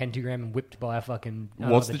around in a pentagram and whipped by a fucking...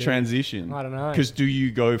 What's the dude. transition? I don't know. Because do you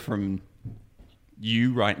go from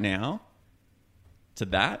you right now to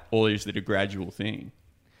that, or is it a gradual thing?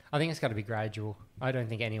 I think it's got to be gradual. I don't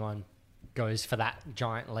think anyone goes for that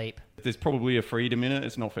giant leap. There's probably a freedom in it.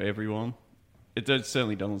 It's not for everyone. It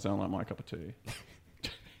certainly doesn't sound like my cup of tea.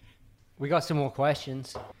 We got some more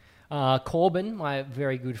questions. Corbin, my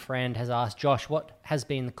very good friend, has asked, Josh, what has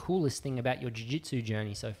been the coolest thing about your jiu-jitsu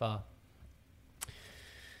journey so far?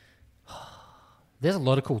 There's a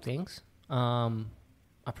lot of cool things.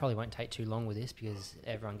 I probably won't take too long with this because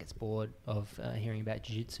everyone gets bored of hearing about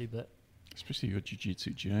jiu-jitsu, but Especially your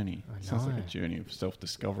jiu-jitsu journey. I Sounds like know. a journey of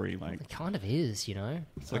self-discovery. Like it kind of is, you know?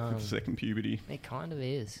 it's like the second puberty. It kind of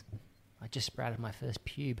is. I just sprouted my first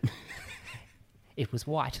pube. It was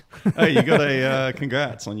white. Hey, you got a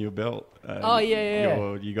congrats on your belt. Oh,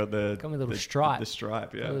 yeah. You got the Got my little the, stripe. The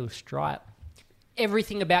stripe, yeah. A little stripe.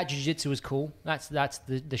 Everything about jiu-jitsu is cool. That's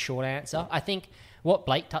the short answer. I think what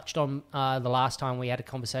Blake touched on the last time we had a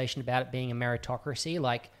conversation about it being a meritocracy,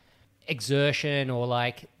 like exertion or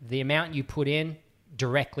like the amount you put in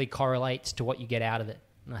directly correlates to what you get out of it.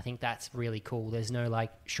 And I think that's really cool. There's no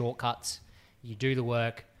like shortcuts. You do the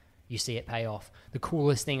work, you see it pay off. The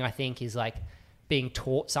coolest thing I think is like being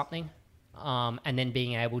taught something and then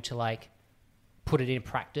being able to like put it in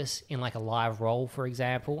practice in like a live role, for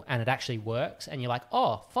example, and it actually works and you're like,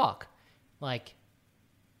 oh fuck, like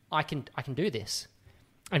I can do this.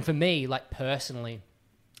 And for me, like personally,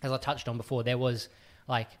 as I touched on before, there was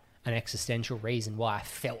like an existential reason why I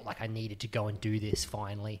felt like I needed to go and do this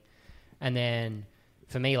finally. And then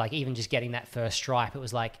for me, like even just getting that first stripe, it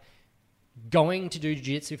was like going to do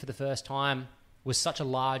jiu-jitsu for the first time was such a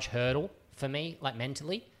large hurdle for me, like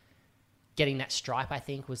mentally. Getting that stripe, I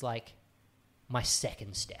think, was like my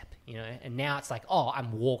second step, you know? And now it's like, oh,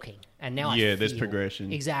 I'm walking. And now there's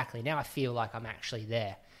progression. Exactly. Now I feel like I'm actually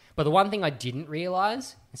there. But the one thing I didn't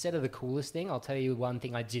realize, instead of the coolest thing, I'll tell you one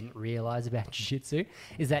thing I didn't realize about jiu-jitsu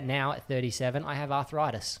is that now at 37, I have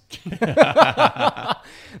arthritis.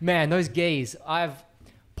 Man, those gis, I've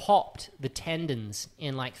popped the tendons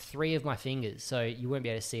in like 3 of my fingers. So you won't be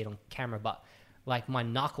able to see it on camera, but like my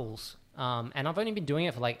knuckles, and I've only been doing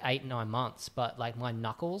it for like 8-9 months, but like my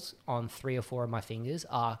knuckles on 3 or 4 of my fingers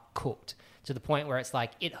are cooked to the point where it's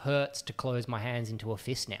like it hurts to close my hands into a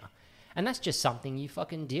fist now. And that's just something you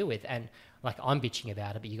fucking deal with. And like I'm bitching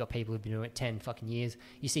about it, but you got people who've been doing it 10 fucking years.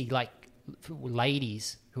 You see like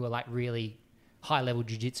ladies who are like really high level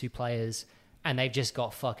jiu-jitsu players and they've just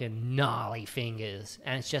got fucking gnarly fingers,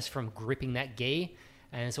 and it's just from gripping that gi,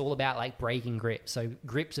 and it's all about like breaking grip. So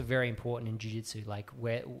grips are very important in jiu-jitsu, like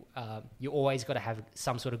where you always got to have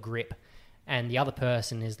some sort of grip, and the other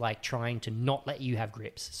person is like trying to not let you have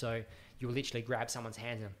grips. So you literally grab someone's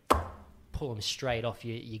hands and pull them straight off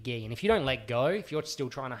your gi, and if you don't let go, if you're still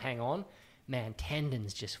trying to hang on, man,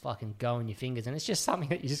 tendons just fucking go in your fingers, and it's just something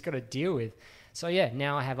that you just got to deal with. So yeah,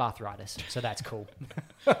 now I have arthritis, so that's cool.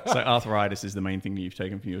 So arthritis is the main thing that you've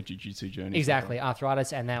taken from your jiu-jitsu journey. Exactly,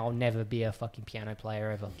 arthritis, and now I'll never be a fucking piano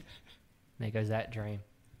player ever. There goes that dream.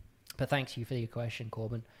 But thanks you for your question,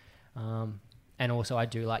 Corbin. And also, I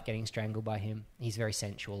do like getting strangled by him. He's very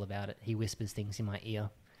sensual about it. He whispers things in my ear.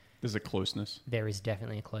 There's a closeness. There is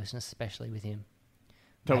definitely a closeness, especially with him.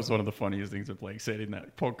 That was one of the funniest things that Blake said in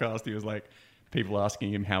that podcast. He was like, people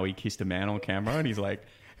asking him how he kissed a man on camera, and he's like,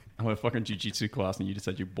 I'm a fucking jiu-jitsu class and you just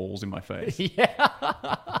had your balls in my face. Yeah.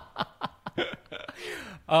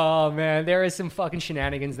 Oh, man, there are some fucking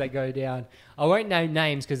shenanigans that go down. I won't name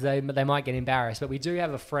names because they might get embarrassed, but we do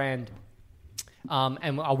have a friend,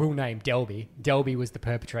 and I will name Delby. Delby was the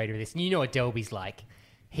perpetrator of this. And you know what Delby's like.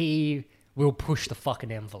 He will push the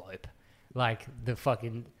fucking envelope. Like the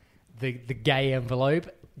fucking... The gay envelope,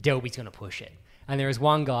 Delby's going to push it. And there is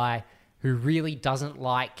one guy who really doesn't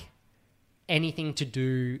like anything to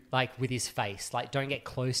do like with his face. Like, don't get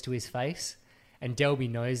close to his face. And Delby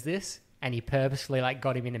knows this, and he purposefully like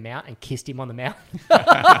got him in the mouth and kissed him on the mouth.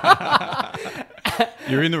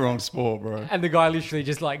 You're in the wrong sport, bro. And the guy literally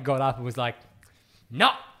just like got up and was like, "No,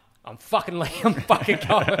 I'm fucking going."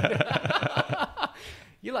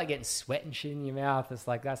 You're like getting sweat and shit in your mouth. It's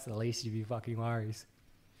like that's the least of your fucking worries.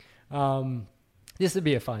 This would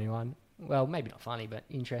be a funny one. Well, maybe not funny, but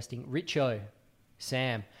interesting. Richo,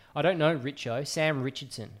 Sam. I don't know Richo. Sam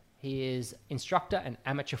Richardson. He is instructor and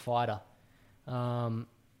amateur fighter.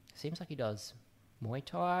 Seems like he does Muay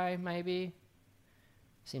Thai, maybe.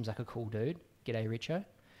 Seems like a cool dude. G'day, Richo.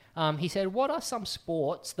 He said, what are some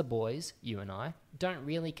sports the boys, you and I, don't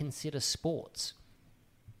really consider sports?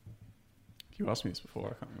 You asked me this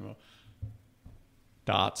before. I can't remember.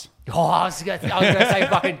 Darts. Oh, I was going to say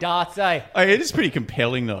fucking darts, eh? Oh, it is pretty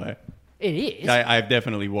compelling, though. It is. I've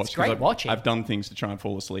definitely watched. It's great watching. I've done things to try and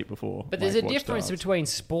fall asleep before. But there's a difference between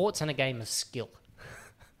sports and a game of skill.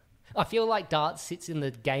 I feel like darts sits in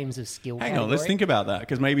the games of skill Hang category. on, let's think about that,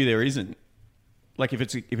 because maybe there isn't. Like, if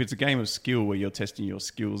it's a game of skill where you're testing your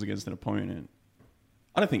skills against an opponent,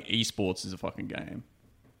 I don't think esports is a fucking game.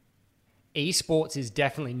 Esports is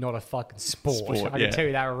definitely not a fucking sport. I can yeah. tell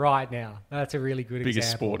you that right now. That's a really good Biggest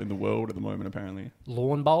example. sport in the world at the moment, apparently.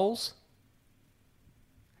 Lawn bowls.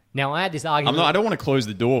 Now, I had this argument. I don't want to close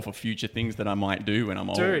the door for future things that I might do when I'm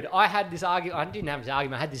old. Dude, I had this argument. I didn't have this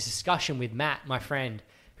argument. I had this discussion with Matt, my friend,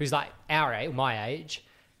 who's like our age, my age,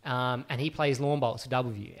 and he plays lawn bowls for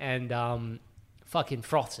W, and fucking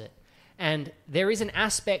froths it. And there is an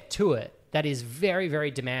aspect to it that is very,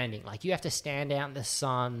 very demanding. Like, you have to stand out in the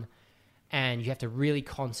sun, and you have to really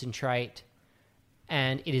concentrate,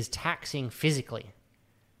 and it is taxing physically.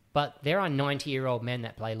 But there are 90-year-old men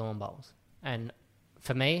that play lawn bowls, and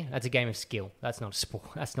for me, that's a game of skill. That's not a sport.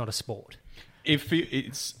 That's not a sport. It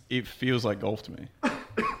feels like golf to me.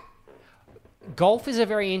 Golf is a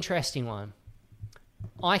very interesting one.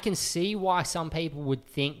 I can see why some people would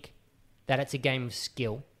think that it's a game of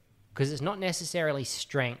skill, because it's not necessarily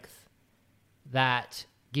strength that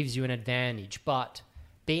gives you an advantage, but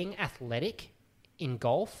being athletic in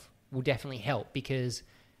golf will definitely help, because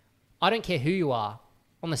I don't care who you are.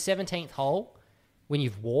 On the 17th hole, when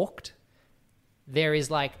you've walked, there is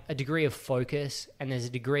like a degree of focus, and there's a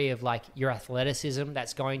degree of like your athleticism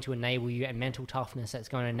that's going to enable you, and mental toughness that's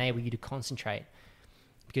going to enable you to concentrate,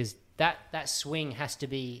 because that swing has to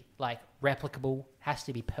be like replicable, has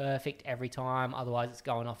to be perfect every time, otherwise it's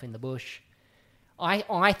going off in the bush.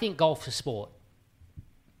 I think golf's a sport.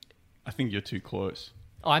 I think you're too close.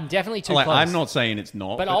 I'm definitely too Like, close. I'm not saying it's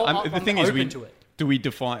not. But the I'm thing open is, to it. do we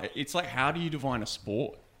define? It's like, how do you define a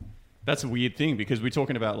sport? That's a weird thing, because we're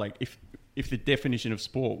talking about like if the definition of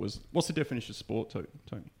sport was, what's the definition of sport, Tony?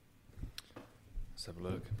 Let's have a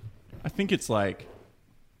look. I think it's like,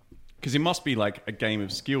 because it must be like a game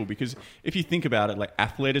of skill, because if you think about it, like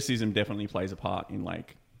athleticism definitely plays a part in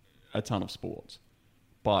like a ton of sports,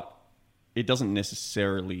 but it doesn't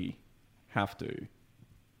necessarily have to,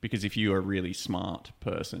 because if you're a really smart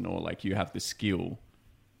person or like you have the skill,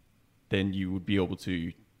 then you would be able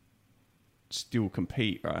to still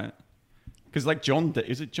compete, right? Because like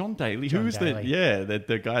is it John Daly? John Who was Daly.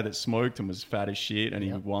 the guy that smoked and was fat as shit, and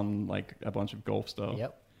he won like a bunch of golf stuff.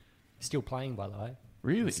 Yep. Still playing, by the way.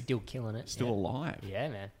 Really? He's still killing it. Still alive. Yeah,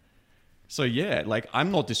 man. So yeah, like I'm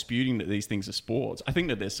not disputing that these things are sports. I think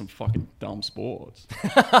that there's some fucking dumb sports.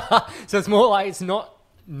 So it's more like it's not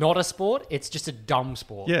a sport. It's just a dumb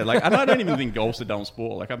sport. Yeah, like, and I don't even think golf's a dumb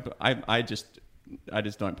sport. Like I just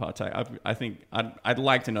don't partake. I think I'd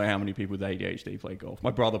like to know how many people with ADHD play golf.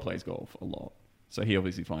 My brother plays golf a lot, so he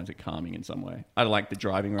obviously finds it calming in some way. I like the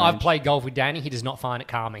driving range. I've played golf with Danny. He does not find it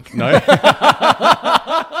calming. No.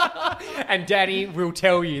 And Danny will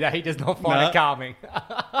tell you that he does not find it calming.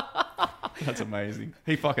 That's amazing.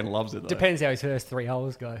 He fucking loves it though. Depends how his first 3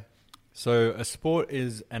 holes go. So a sport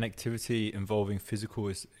is an activity involving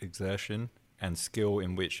physical exertion and skill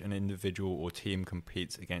in which an individual or team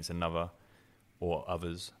competes against another or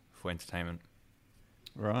others for entertainment.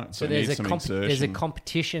 Right. So it there's needs some there's a exertion.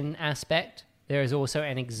 competition aspect. There is also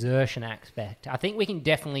an exertion aspect. I think we can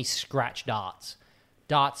definitely scratch darts.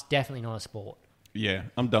 Darts definitely not a sport. Yeah,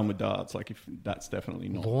 I'm done with darts. Like, if that's definitely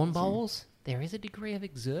not. Lawn bowls, there is a degree of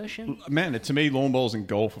exertion. Man, to me, lawn bowls and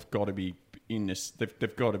golf have got to be in this.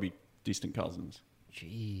 They've got to be distant cousins.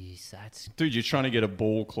 Jeez, that's Dude, you're trying to get a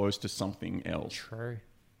ball close to something else.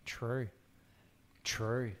 true.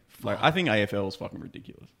 Like, I think AFL is fucking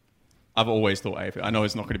ridiculous. I've always thought AFL. I know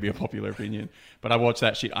it's not going to be a popular opinion, but I watch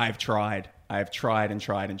that shit. I've tried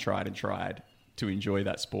to enjoy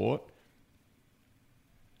that sport,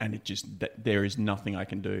 and it just there is nothing I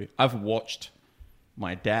can do. I've watched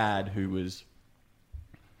my dad, who was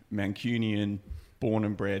Mancunian, born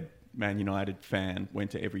and bred Man United fan, went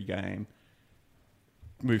to every game,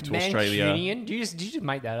 moved to Australia. Mancunian? Did you just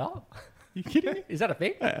make that up? You kidding me? Is that a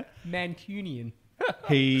thing? Yeah. Mancunian.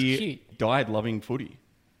 He Cute. died loving footy.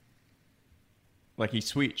 Like, he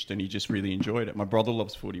switched and he just really enjoyed it. My brother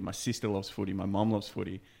loves footy. My sister loves footy. My mum loves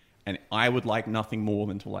footy. And I would like nothing more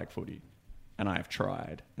than to like footy. And I have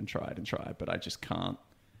tried, but I just can't.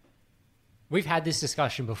 We've had this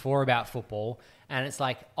discussion before about football, and it's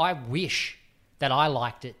like, I wish that I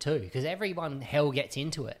liked it too, because everyone hell gets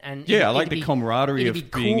into it. And Yeah, I like the camaraderie it'd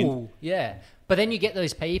of be being cool. Yeah. But then you get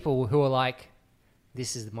those people who are like,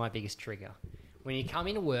 this is my biggest trigger. When you come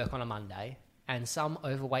into work on a Monday and some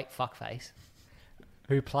overweight fuckface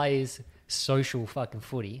who plays social fucking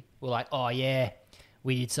footy will like, oh yeah,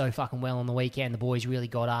 we did so fucking well on the weekend. The boys really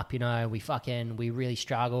got up, you know, we really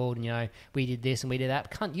struggled, and, you know, we did this and we did that.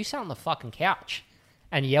 But cunt, you sat on the fucking couch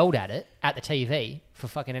and yelled at it at the TV for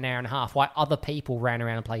fucking an hour and a half while other people ran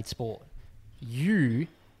around and played sport. You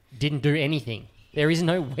didn't do anything. There is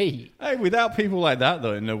no we. Hey, without people like that,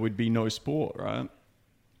 though, there would be no sport, right?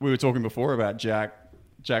 We were talking before about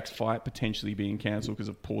Jack's fight potentially being cancelled because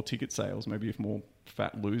of poor ticket sales. Maybe if more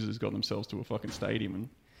fat losers got themselves to a fucking stadium. And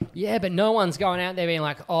Yeah, but no one's going out there being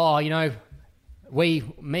like, oh, you know,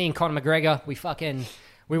 me and Conor McGregor,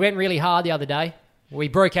 we went really hard the other day. We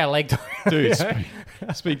broke our leg. dude,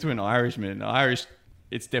 speak to an Irishman. Irish,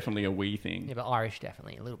 it's definitely a we thing. Yeah, but Irish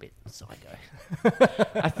definitely a little bit psycho.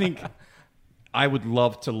 I think I would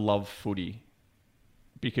love to love footy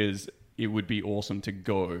because it would be awesome to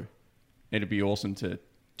go. It'd be awesome to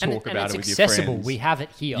talk about it with your friends. It's accessible. We have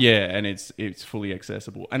it here. Yeah, and it's fully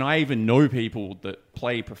accessible. And I even know people that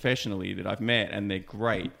play professionally that I've met, and they're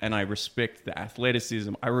great. And I respect the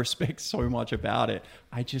athleticism. I respect so much about it.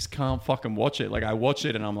 I just can't fucking watch it. Like, I watch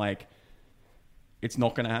it and I'm like, it's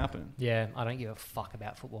not going to happen. Yeah, I don't give a fuck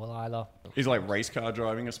about football either. Is like race car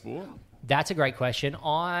driving a sport? That's a great question.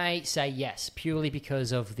 I say yes, purely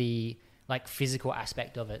because of the like physical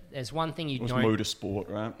aspect of it. There's one thing you It was don't... motorsport,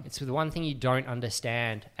 right? It's the one thing you don't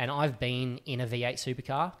understand. And I've been in a V8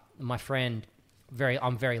 supercar. My friend,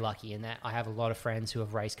 I'm very lucky in that I have a lot of friends who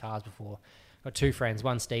have raced cars before. Got two friends.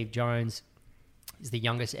 One, Steve Jones, is the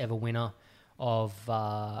youngest ever winner of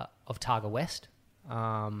Targa West,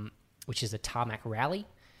 which is a tarmac rally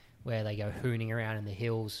where they go hooning around in the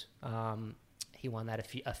hills. He won that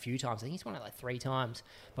a few times. I think he's won it like 3 times.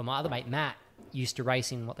 But my other mate, Matt, used to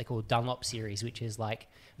race in what they call Dunlop Series, which is like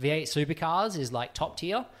V8 supercars is like top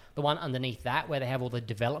tier. The one underneath that where they have all the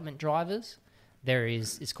development drivers,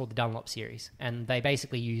 it's called the Dunlop Series. And they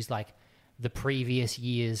basically use like the previous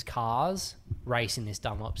year's cars race in this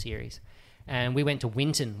Dunlop Series. And we went to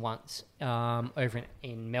Winton once over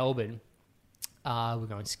in Melbourne. We were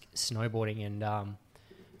going snowboarding, and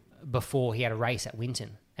before he had a race at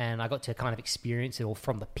Winton. And I got to kind of experience it all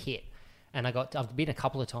from the pit. And I've been a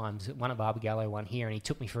couple of times, one at Barbagallo, one here, and he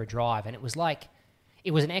took me for a drive. And it was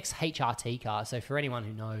an ex-HRT car. So for anyone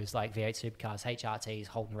who knows, like V8 Supercars, HRT is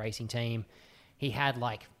Holden Racing Team. He had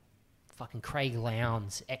like fucking Craig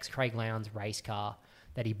Lowndes, ex-Craig Lowndes race car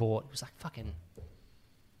that he bought. It was like fucking,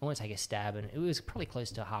 I want to take a stab, and it was probably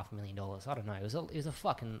close to $500,000. I don't know. It was a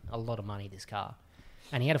fucking a lot of money, this car.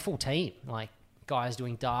 And he had a full team. Like, guys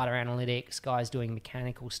doing data analytics, guys doing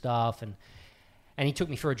mechanical stuff, and he took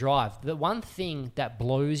me for a drive. The one thing that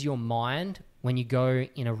blows your mind when you go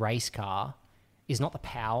in a race car is not the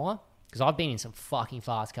power, because I've been in some fucking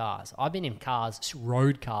fast cars. I've been in cars,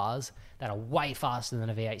 road cars, that are way faster than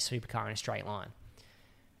a V8 supercar in a straight line.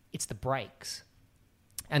 It's the brakes.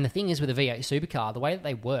 And the thing is with a V8 supercar, the way that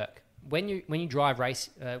they work, when you drive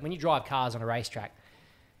cars on a racetrack,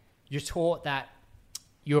 you're taught that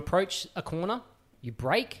you approach a corner, you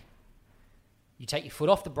brake, you take your foot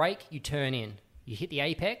off the brake, you turn in, you hit the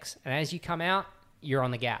apex, and as you come out, you're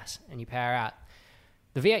on the gas and you power out.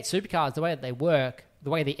 The V8 supercars, the way that they work, the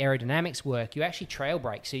way the aerodynamics work, you actually trail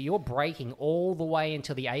brake. So you're braking all the way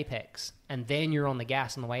into the apex and then you're on the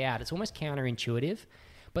gas on the way out. It's almost counterintuitive,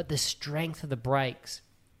 but the strength of the brakes,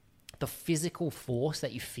 the physical force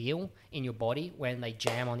that you feel in your body when they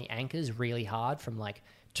jam on the anchors really hard from like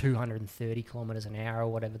 230 kilometers an hour or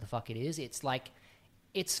whatever the fuck it is,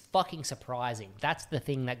 it's fucking surprising. That's the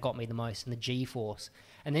thing that got me the most, and the G-force.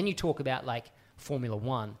 And then you talk about like Formula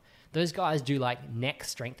One. Those guys do like neck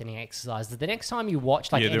strengthening exercises. The next time you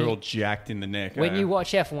watch like they're all jacked in the neck. When you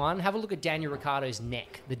watch F1, have a look at Daniel Ricciardo's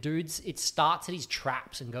neck. The dude's, it starts at his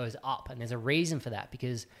traps and goes up, and there's a reason for that,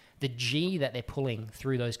 because the G that they're pulling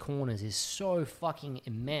through those corners is so fucking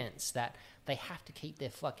immense that they have to keep their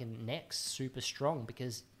fucking necks super strong,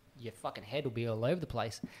 because your fucking head will be all over the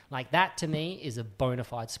place. Like, that to me is a bona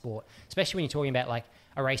fide sport, especially when you're talking about like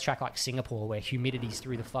a racetrack like Singapore where humidity's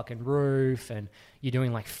through the fucking roof and you're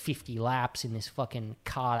doing like 50 laps in this fucking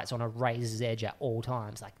car that's on a razor's edge at all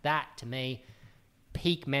times. Like, that to me,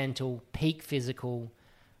 peak mental, peak physical,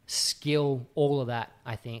 skill, all of that,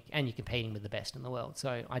 I think, and you're competing with the best in the world.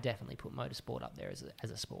 So I definitely put motorsport up there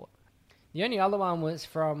as a sport. The only other one was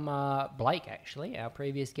from Blake, actually, our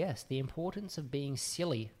previous guest. The importance of being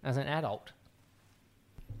silly as an adult.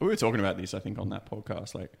 We were talking about this, I think, on that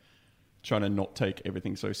podcast, like trying to not take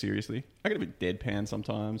everything so seriously. I get a bit deadpan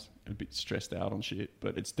sometimes, a bit stressed out on shit,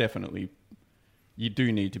 but it's definitely, you do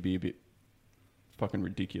need to be a bit fucking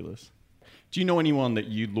ridiculous. Do you know anyone that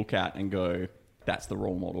you look at and go, that's the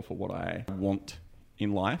role model for what I want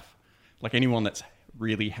in life? Like anyone that's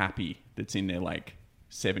really happy, that's in their like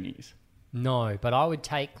 70s? No, but I would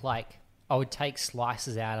take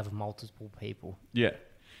slices out of multiple people. Yeah.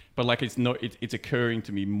 But like it's occurring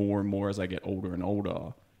to me more and more as I get older and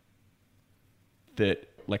older that,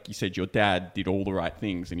 like you said, your dad did all the right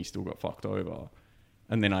things and he still got fucked over.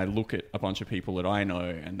 And then I look at a bunch of people that I know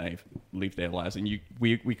and they've lived their lives, and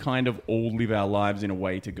we kind of all live our lives in a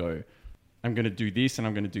way to go, I'm going to do this and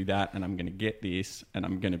I'm going to do that and I'm going to get this and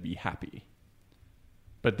I'm going to be happy.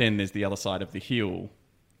 But then there's the other side of the hill,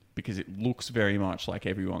 because it looks very much like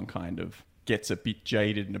everyone kind of gets a bit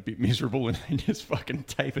jaded and a bit miserable and then just fucking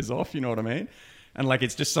tapers off, you know what I mean? And like,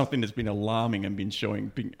 it's just something that's been alarming and been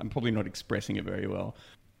showing, I'm probably not expressing it very well.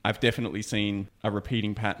 I've definitely seen a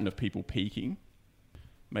repeating pattern of people peaking.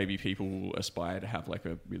 Maybe people aspire to have like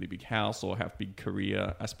a really big house or have big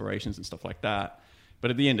career aspirations and stuff like that.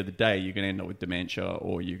 But at the end of the day, you're going to end up with dementia,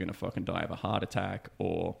 or you're going to fucking die of a heart attack,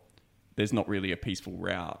 or there's not really a peaceful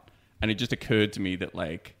route. And it just occurred to me that,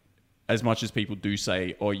 like, as much as people do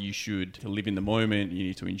say, oh, you should to live in the moment, you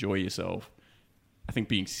need to enjoy yourself, I think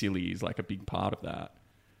being silly is like a big part of that.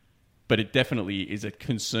 But it definitely is a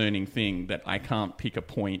concerning thing that I can't pick a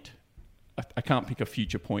point. I can't pick a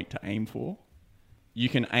future point to aim for. You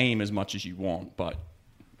can aim as much as you want, but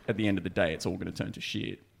at the end of the day, it's all going to turn to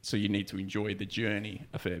shit. So you need to enjoy the journey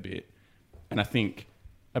a fair bit. And I think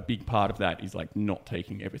a big part of that is like not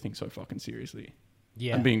taking everything so fucking seriously.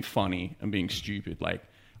 Yeah. And being funny and being stupid. Like,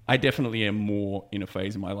 I definitely am more in a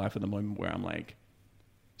phase in my life at the moment where I'm like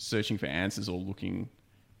searching for answers or looking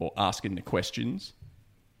or asking the questions,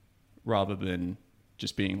 rather than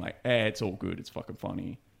just being like, it's all good, it's fucking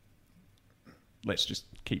funny, let's just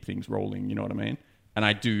keep things rolling, you know what I mean? And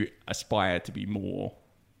I do aspire to be more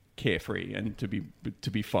carefree and to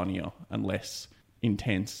be funnier and less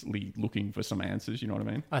intensely looking for some answers, you know what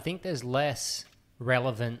I mean? I think there's less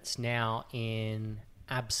relevance now in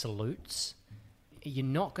absolutes. You're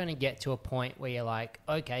not going to get to a point where you're like,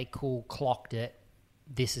 okay, cool, clocked it,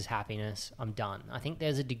 this is happiness, I'm done. I think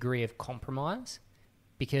there's a degree of compromise,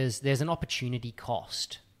 because there's an opportunity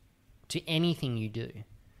cost to anything you do.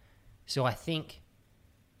 So I think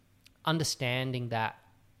understanding that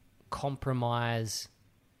compromise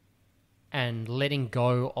and letting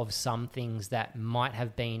go of some things that might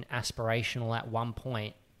have been aspirational at one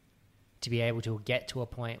point to be able to get to a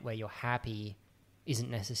point where you're happy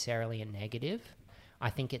isn't necessarily a negative. I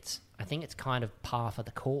think it's kind of par for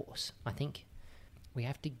the course. I think we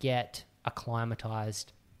have to get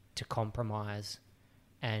acclimatized to compromise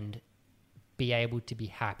and be able to be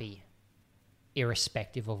happy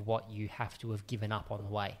irrespective of what you have to have given up on the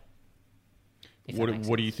way.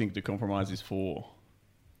 What do you think the compromise is for?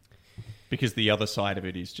 Because the other side of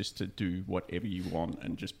it is just to do whatever you want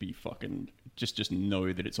and just be fucking... Just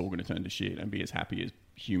know that it's all going to turn to shit and be as happy as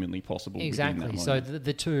humanly possible. Exactly. So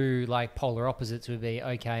the two like polar opposites would be,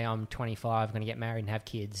 okay, I'm 25, I'm going to get married and have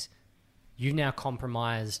kids. You've now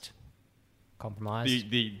compromised.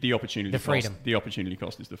 The opportunity The freedom. Cost, the opportunity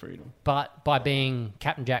cost is the freedom. But by being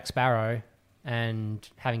Captain Jack Sparrow and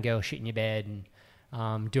having girls shit in your bed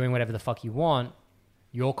and doing whatever the fuck you want,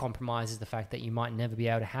 your compromise is the fact that you might never be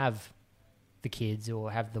able to have the kids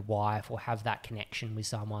or have the wife or have that connection with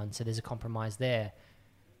someone. So there's a compromise there.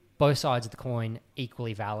 Both sides of the coin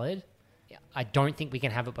equally valid. I don't think we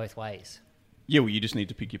can have it both ways. Yeah, well, you just need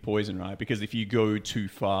to pick your poison, right? Because if you go too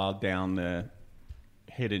far down the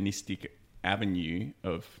hedonistic avenue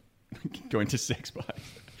of going to sex bars,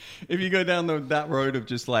 if you go down that road of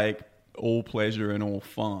just like all pleasure and all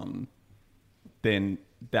fun, then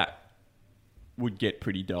that would get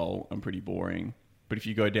pretty dull and pretty boring. But if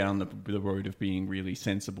you go down the road of being really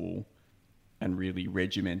sensible and really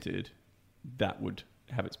regimented, that would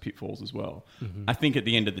have its pitfalls as well. Mm-hmm. I think at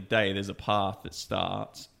the end of the day, there's a path that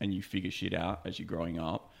starts and you figure shit out as you're growing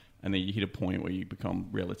up. And then you hit a point where you become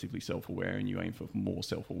relatively self-aware and you aim for more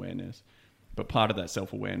self-awareness. But part of that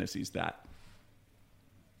self-awareness is that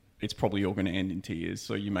it's probably all going to end in tears.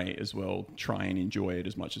 So you may as well try and enjoy it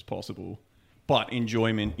as much as possible. But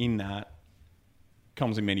enjoyment in that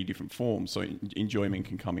comes in many different forms. So enjoyment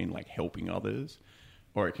can come in like helping others,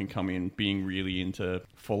 or it can come in being really into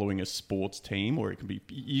following a sports team, or it can be,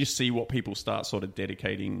 you see what people start sort of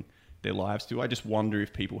dedicating their lives to. I just wonder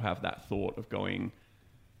if people have that thought of going,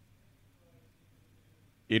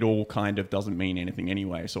 it all kind of doesn't mean anything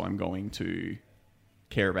anyway, so I'm going to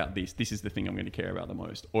care about this. This is the thing I'm going to care about the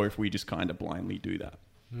most. Or if we just kind of blindly do that.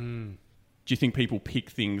 Do you think people pick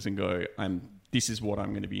things and go, this is what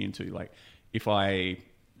I'm going to be into? Like, if I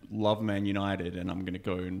love Man United and I'm going to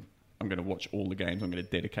go and I'm going to watch all the games, I'm going to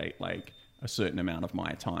dedicate like a certain amount of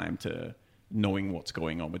my time to knowing what's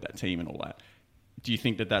going on with that team and all that. Do you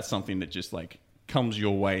think that that's something that just like comes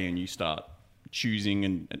your way and you start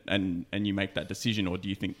choosing and you make that decision? Or do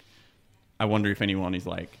you think, I wonder if anyone is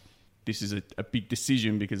like, this is a big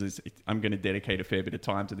decision because I'm going to dedicate a fair bit of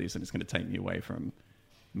time to this and it's going to take me away from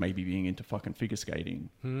maybe being into fucking figure skating.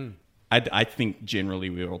 I think generally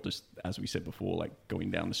we're all just, as we said before, like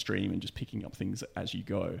going down the stream and just picking up things as you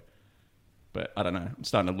go. But I don't know. I'm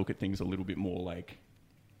starting to look at things a little bit more like,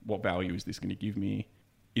 what value is this going to give me?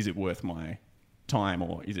 Is it worth my time?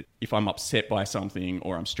 Or is it, if I'm upset by something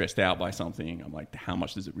or I'm stressed out by something, I'm like, how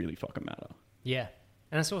much does it really fucking matter? Yeah.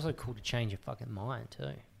 And it's also cool to change your fucking mind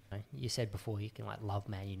too. You said before you can like love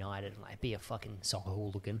Man United and like be a fucking soccer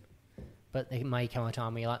hooligan. But there may come a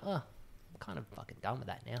time where you're like, oh, I'm kind of fucking done with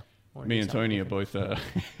that now. Me and Tony are both,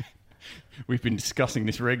 we've been discussing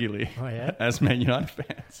this regularly as Man United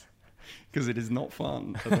fans because it is not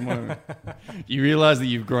fun at the moment. You realise that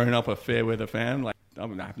you've grown up a fair weather fan. Like, I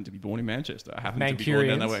happen to be born in Manchester. I happen to be born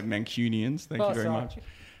down that way. Mancunians, thank you very much.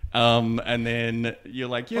 And then you're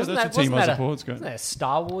like, yeah, that's the team I support. Wasn't that a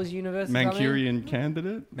Star Wars universe? Manchurian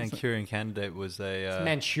Candidate? Manchurian Candidate was a...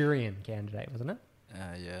 Manchurian Candidate, wasn't it?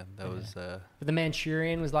 Yeah, that was... But the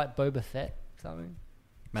Manchurian was like Boba Fett or something.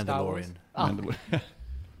 Mandalorian.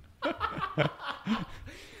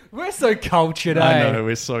 We're so cultured, I know,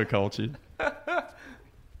 we're so cultured.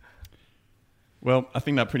 Well, I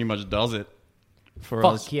think that pretty much does it for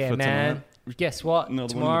us. Fuck yeah, for man. Tonight. Guess what?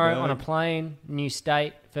 Tomorrow on a plane, new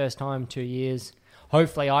state, first time in 2 years.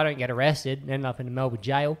 Hopefully I don't get arrested and end up in a Melbourne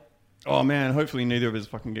jail. Oh man, hopefully neither of us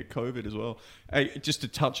fucking get COVID as well. Hey, just to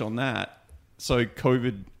touch on that, so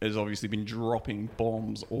COVID has obviously been dropping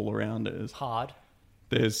bombs all around us. Hard.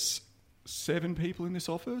 There's 7 people in this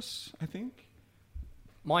office, I think.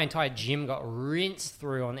 My entire gym got rinsed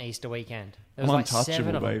through on Easter weekend. I'm like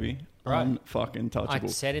untouchable, baby. Right. I'm fucking touchable. I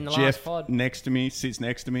said in the Jeff last pod. sits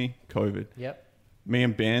next to me, COVID. Yep. Me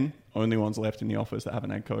and Ben, only ones left in the office that haven't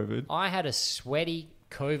had COVID. I had a sweaty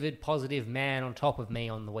COVID positive man on top of me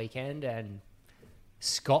on the weekend and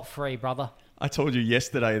scot-free, brother. I told you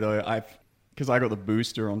yesterday though, because I got the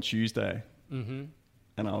booster on Tuesday. Mm-hmm.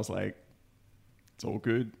 And I was like, it's all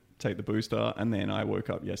good. Take the booster. And then I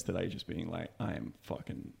woke up yesterday just being like,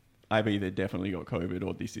 I've either definitely got COVID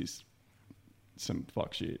or this is some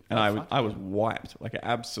fuck shit. And I was wiped. Like, it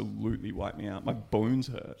absolutely wiped me out. My bones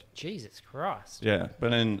hurt. Jesus Christ. Yeah.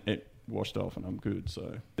 But then it washed off and I'm good.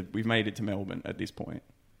 So we've made it to Melbourne at this point.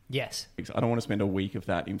 Yes. I don't want to spend a week of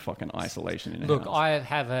that in fucking isolation in a Look, house. I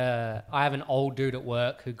have an old dude at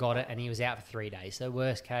work who got it and he was out for 3 days. So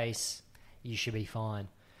worst case, you should be fine.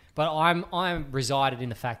 But I'm resided in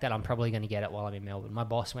the fact that I'm probably going to get it while I'm in Melbourne. My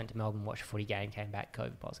boss went to Melbourne, watched a footy game, came back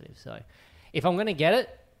COVID positive. So if I'm going to get it,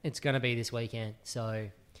 it's going to be this weekend. So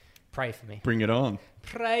pray for me. Bring it on.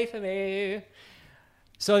 Pray for me.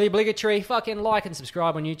 So the obligatory fucking like and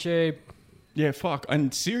subscribe on YouTube. Yeah, fuck.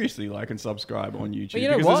 And seriously, like and subscribe on YouTube. But you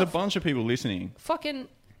know because what? there's a bunch of people listening. Fucking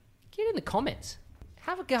get in the comments.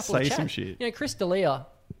 Have a couple Say of chats. some shit. You know, Chris D'Elia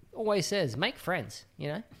always says, make friends, you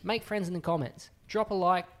know? Make friends in the comments. Drop a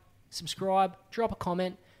like, subscribe, drop a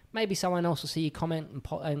comment. Maybe someone else will see your comment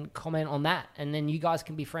and comment on that, and then you guys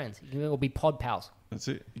can be friends. You can all be pod pals. That's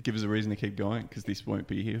it. It gives us a reason to keep going because this won't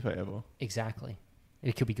be here forever. Exactly.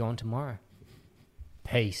 It could be gone tomorrow.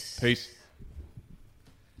 Peace. Peace.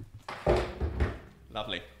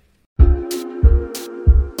 Lovely.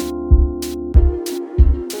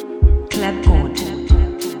 Club good.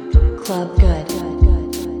 Club good.